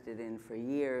underinvested in for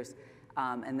years,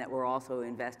 and that we're also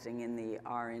investing in the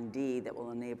R&D that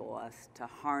will enable us to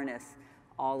harness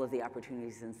all of the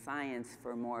opportunities in science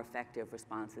for more effective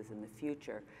responses in the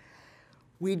future.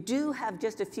 We do have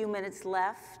just a few minutes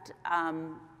left.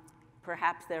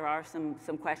 Perhaps there are some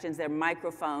questions. There are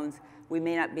microphones. We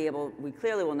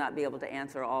clearly will not be able to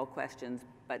answer all questions,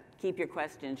 but keep your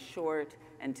questions short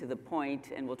and to the point,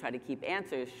 and we'll try to keep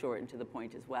answers short and to the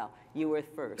point as well. You were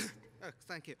first.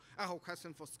 Thank you. I have a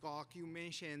question for Scott. You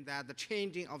mentioned that the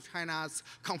changing of China's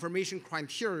confirmation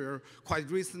criteria quite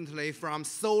recently from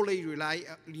solely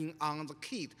relying on the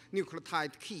kit,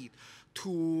 nucleotide kit,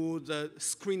 to the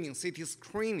screening, CT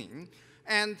screening.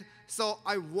 And so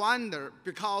I wonder,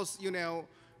 because,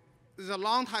 there's a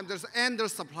long time, there's under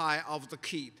supply of the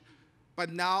kit.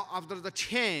 But now, after the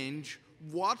change,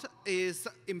 what is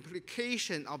the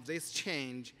implication of this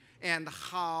change and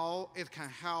how it can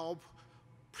help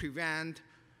prevent,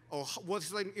 or what's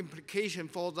the implication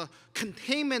for the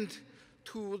containment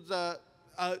to the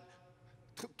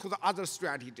other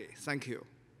strategy? Thank you.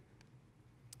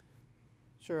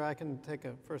 Sure, I can take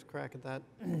a first crack at that.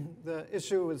 The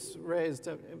issue was raised,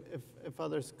 if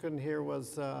others couldn't hear,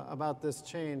 was about this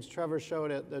change. Trevor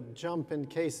showed it. The jump in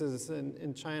cases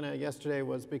in China yesterday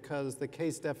was because the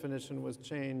case definition was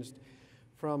changed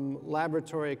from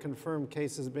laboratory confirmed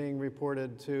cases being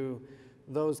reported to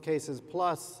those cases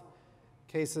plus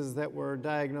cases that were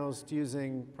diagnosed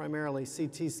using primarily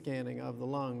CT scanning of the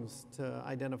lungs to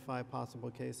identify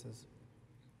possible cases.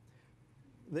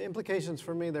 The implications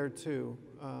for me there are two.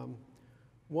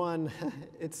 One,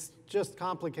 it's just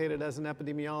complicated as an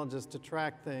epidemiologist to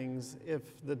track things if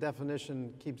the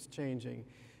definition keeps changing.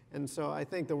 And so I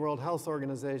think the World Health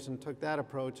Organization took that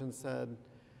approach and said,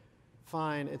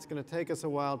 fine, it's going to take us a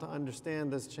while to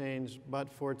understand this change,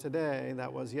 but for today,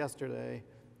 that was yesterday,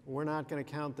 we're not going to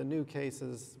count the new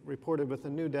cases reported with the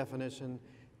new definition.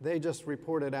 They just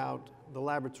reported out the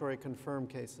laboratory confirmed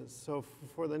cases. So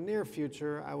for the near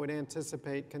future, I would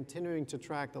anticipate continuing to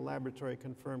track the laboratory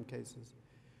confirmed cases.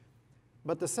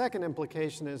 But the second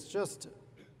implication is just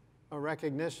a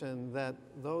recognition that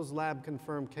those lab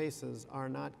confirmed cases are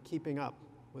not keeping up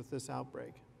with this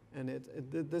outbreak. And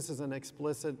this is an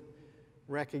explicit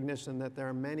recognition that there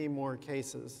are many more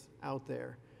cases out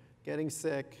there getting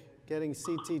sick, getting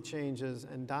CT changes,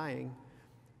 and dying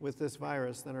with this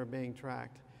virus than are being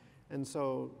tracked. And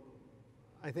so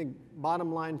I think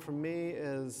bottom line for me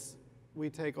is we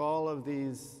take all of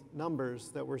these numbers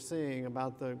that we're seeing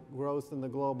about the growth in the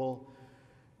global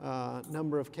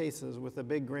number of cases with a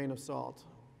big grain of salt.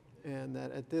 And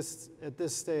that at this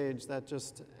stage, that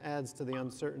just adds to the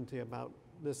uncertainty about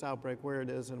this outbreak, where it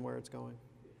is and where it's going.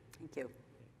 Thank you.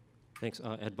 Thanks.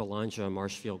 Ed Belanja,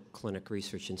 Marshfield Clinic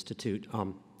Research Institute.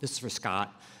 This is for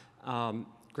Scott.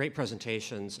 Great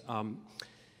presentations.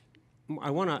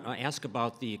 I want to ask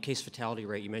about the case fatality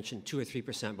rate. You mentioned 2 or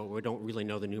 3%, but we don't really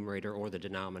know the numerator or the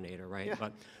denominator, right? Yeah.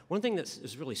 But one thing that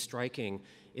is really striking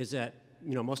is that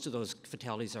most of those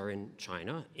fatalities are in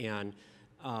China, and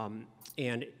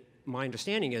my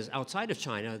understanding is outside of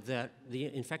China that the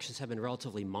infections have been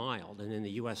relatively mild, and in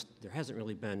the U.S. there hasn't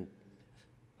really been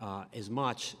as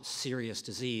much serious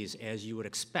disease as you would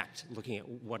expect looking at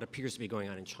what appears to be going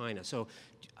on in China. So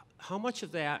how much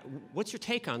of that, what's your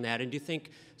take on that, and do you think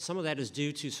some of that is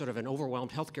due to sort of an overwhelmed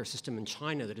healthcare system in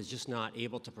China that is just not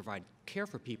able to provide care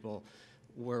for people,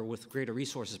 where with greater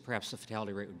resources perhaps the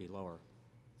fatality rate would be lower?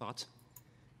 Thoughts?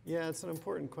 Yeah, it's an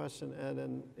important question, Ed.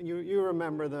 And you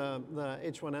remember the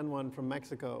H1N1 from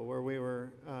Mexico, where we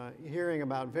were hearing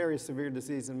about very severe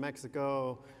disease in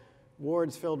Mexico,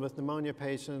 wards filled with pneumonia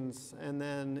patients, and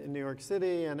then in New York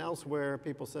City and elsewhere,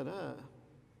 people said,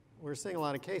 we're seeing a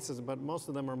lot of cases, but most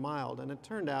of them are mild. And it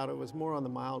turned out it was more on the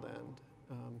mild end.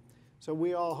 So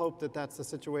we all hope that that's the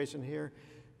situation here.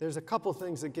 There's a couple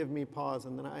things that give me pause,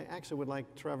 and then I actually would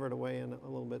like Trevor to weigh in a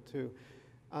little bit too.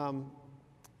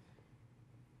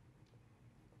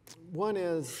 One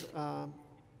is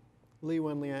Li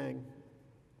Wenliang.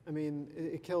 I mean,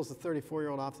 it kills a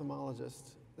 34-year-old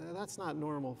ophthalmologist. That's not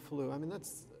normal flu. I mean,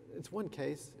 it's one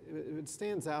case. It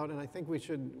stands out, and I think we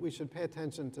should pay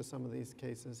attention to some of these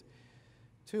cases.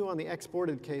 Two, on the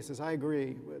exported cases, I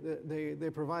agree. They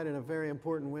provided a very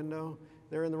important window.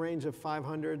 They're in the range of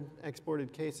 500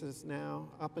 exported cases now.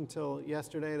 Up until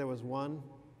yesterday, there was one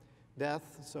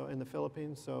death in the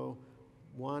Philippines, so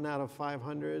 1 out of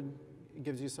 500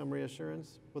 gives you some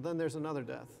reassurance. Well, then there's another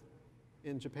death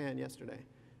in Japan yesterday.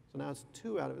 So now it's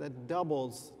 2 out of it. That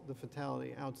doubles the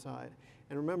fatality outside.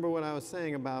 And remember what I was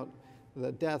saying about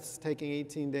the deaths taking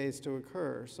 18 days to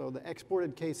occur. So the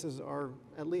exported cases are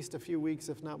at least a few weeks,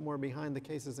 if not more, behind the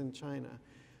cases in China.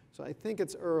 So I think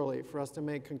it's early for us to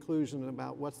make conclusions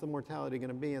about what's the mortality going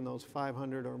to be in those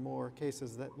 500 or more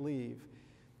cases that leave.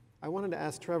 I wanted to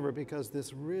ask Trevor, because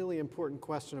this really important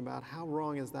question about how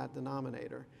wrong is that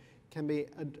denominator can be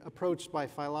approached by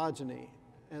phylogeny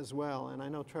as well. And I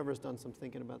know Trevor's done some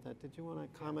thinking about that. Did you want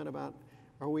to comment about,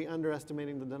 are we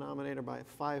underestimating the denominator by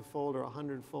 5-fold or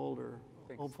 100-fold or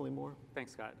hopefully more?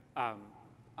 Thanks, Scott.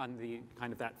 On the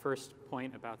kind of that first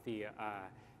point about the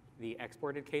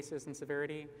exported cases and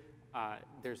severity,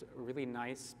 there's a really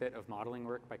nice bit of modeling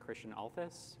work by Christian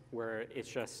Althus, where it's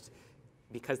just,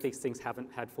 because these things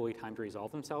haven't had fully time to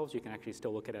resolve themselves, you can actually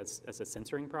still look at it as a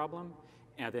censoring problem.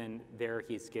 And then there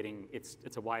he's getting, it's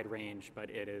a wide range, but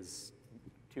it is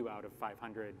 2 out of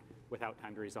 500 without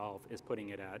time to resolve is putting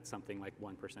it at something like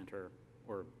 1%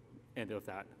 or end of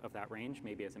that range,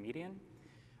 maybe as a median.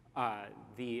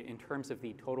 In terms of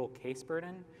the total case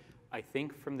burden, I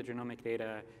think from the genomic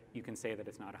data, you can say that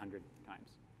it's not 100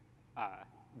 times.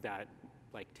 That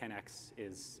like 10x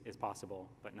is possible,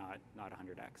 but not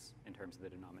 100x in terms of the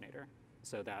denominator.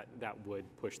 So that would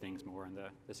push things more on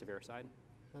the severe side.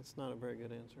 That's not a very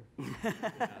good answer. Yeah,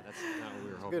 that's not what we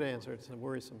were hoping. Good answer. It's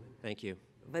worrisome. Thank you.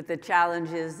 But the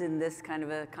challenge is, in this kind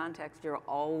of a context, you're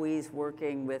always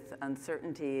working with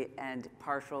uncertainty and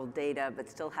partial data, but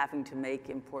still having to make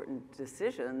important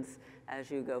decisions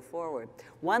as you go forward.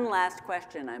 One last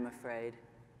question, I'm afraid.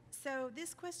 So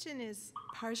this question is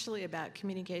partially about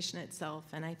communication itself,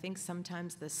 and I think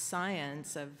sometimes the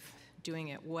science of doing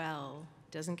it well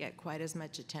doesn't get quite as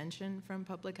much attention from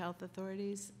public health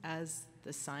authorities as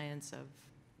the science of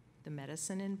the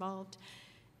medicine involved.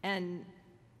 And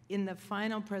in the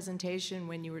final presentation,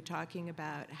 when you were talking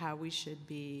about how we should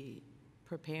be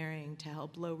preparing to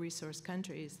help low-resource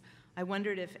countries, I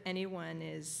wondered if anyone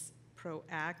is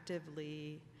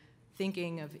proactively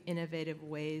thinking of innovative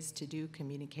ways to do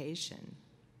communication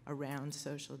around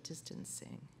social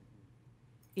distancing.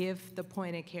 If the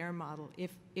point-of-care model,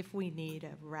 if we need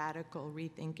a radical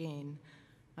rethinking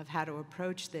of how to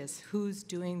approach this, who's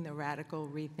doing the radical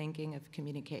rethinking of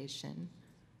communication?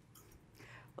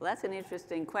 Well, that's an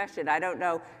interesting question. I don't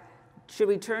know. Should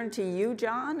we turn to you,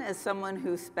 John, as someone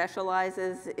who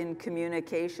specializes in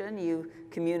communication? You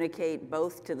communicate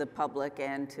both to the public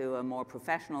and to a more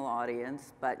professional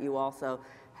audience, but you also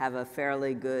have a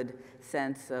fairly good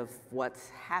sense of what's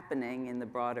happening in the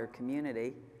broader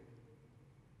community.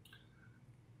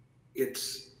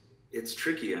 It's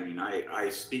tricky. I mean, I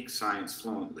speak science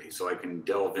fluently, so I can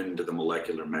delve into the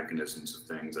molecular mechanisms of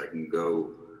things. I can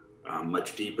go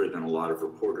much deeper than a lot of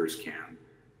reporters can.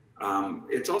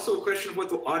 It's also a question of what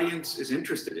the audience is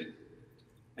interested in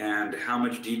and how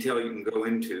much detail you can go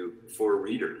into for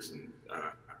readers. And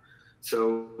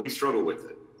so we struggle with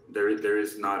it. There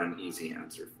is not an easy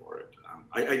answer for it.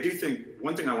 I do think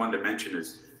one thing I wanted to mention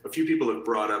is a few people have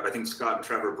brought up, I think Scott and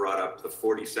Trevor brought up the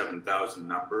 47,000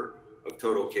 number of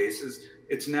total cases.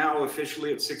 It's now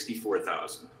officially at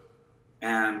 64,000.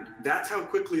 And that's how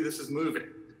quickly this is moving.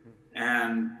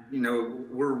 And, you know,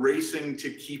 we're racing to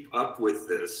keep up with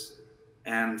this.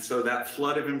 And so that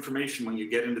flood of information, when you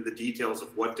get into the details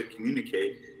of what to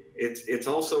communicate, it's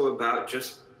also about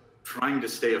just trying to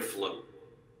stay afloat.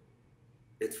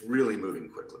 It's really moving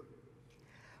quickly.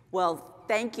 Well,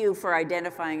 thank you for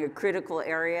identifying a critical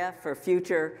area for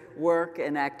future work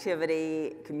and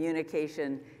activity.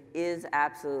 Communication is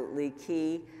absolutely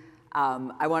key.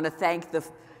 I want to thank the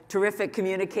terrific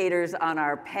communicators on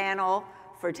our panel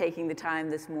for taking the time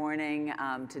this morning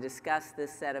to discuss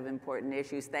this set of important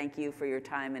issues. Thank you for your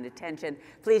time and attention.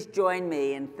 Please join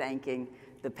me in thanking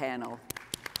the panel.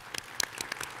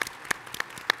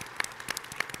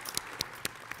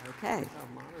 Okay.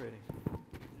 Moderating.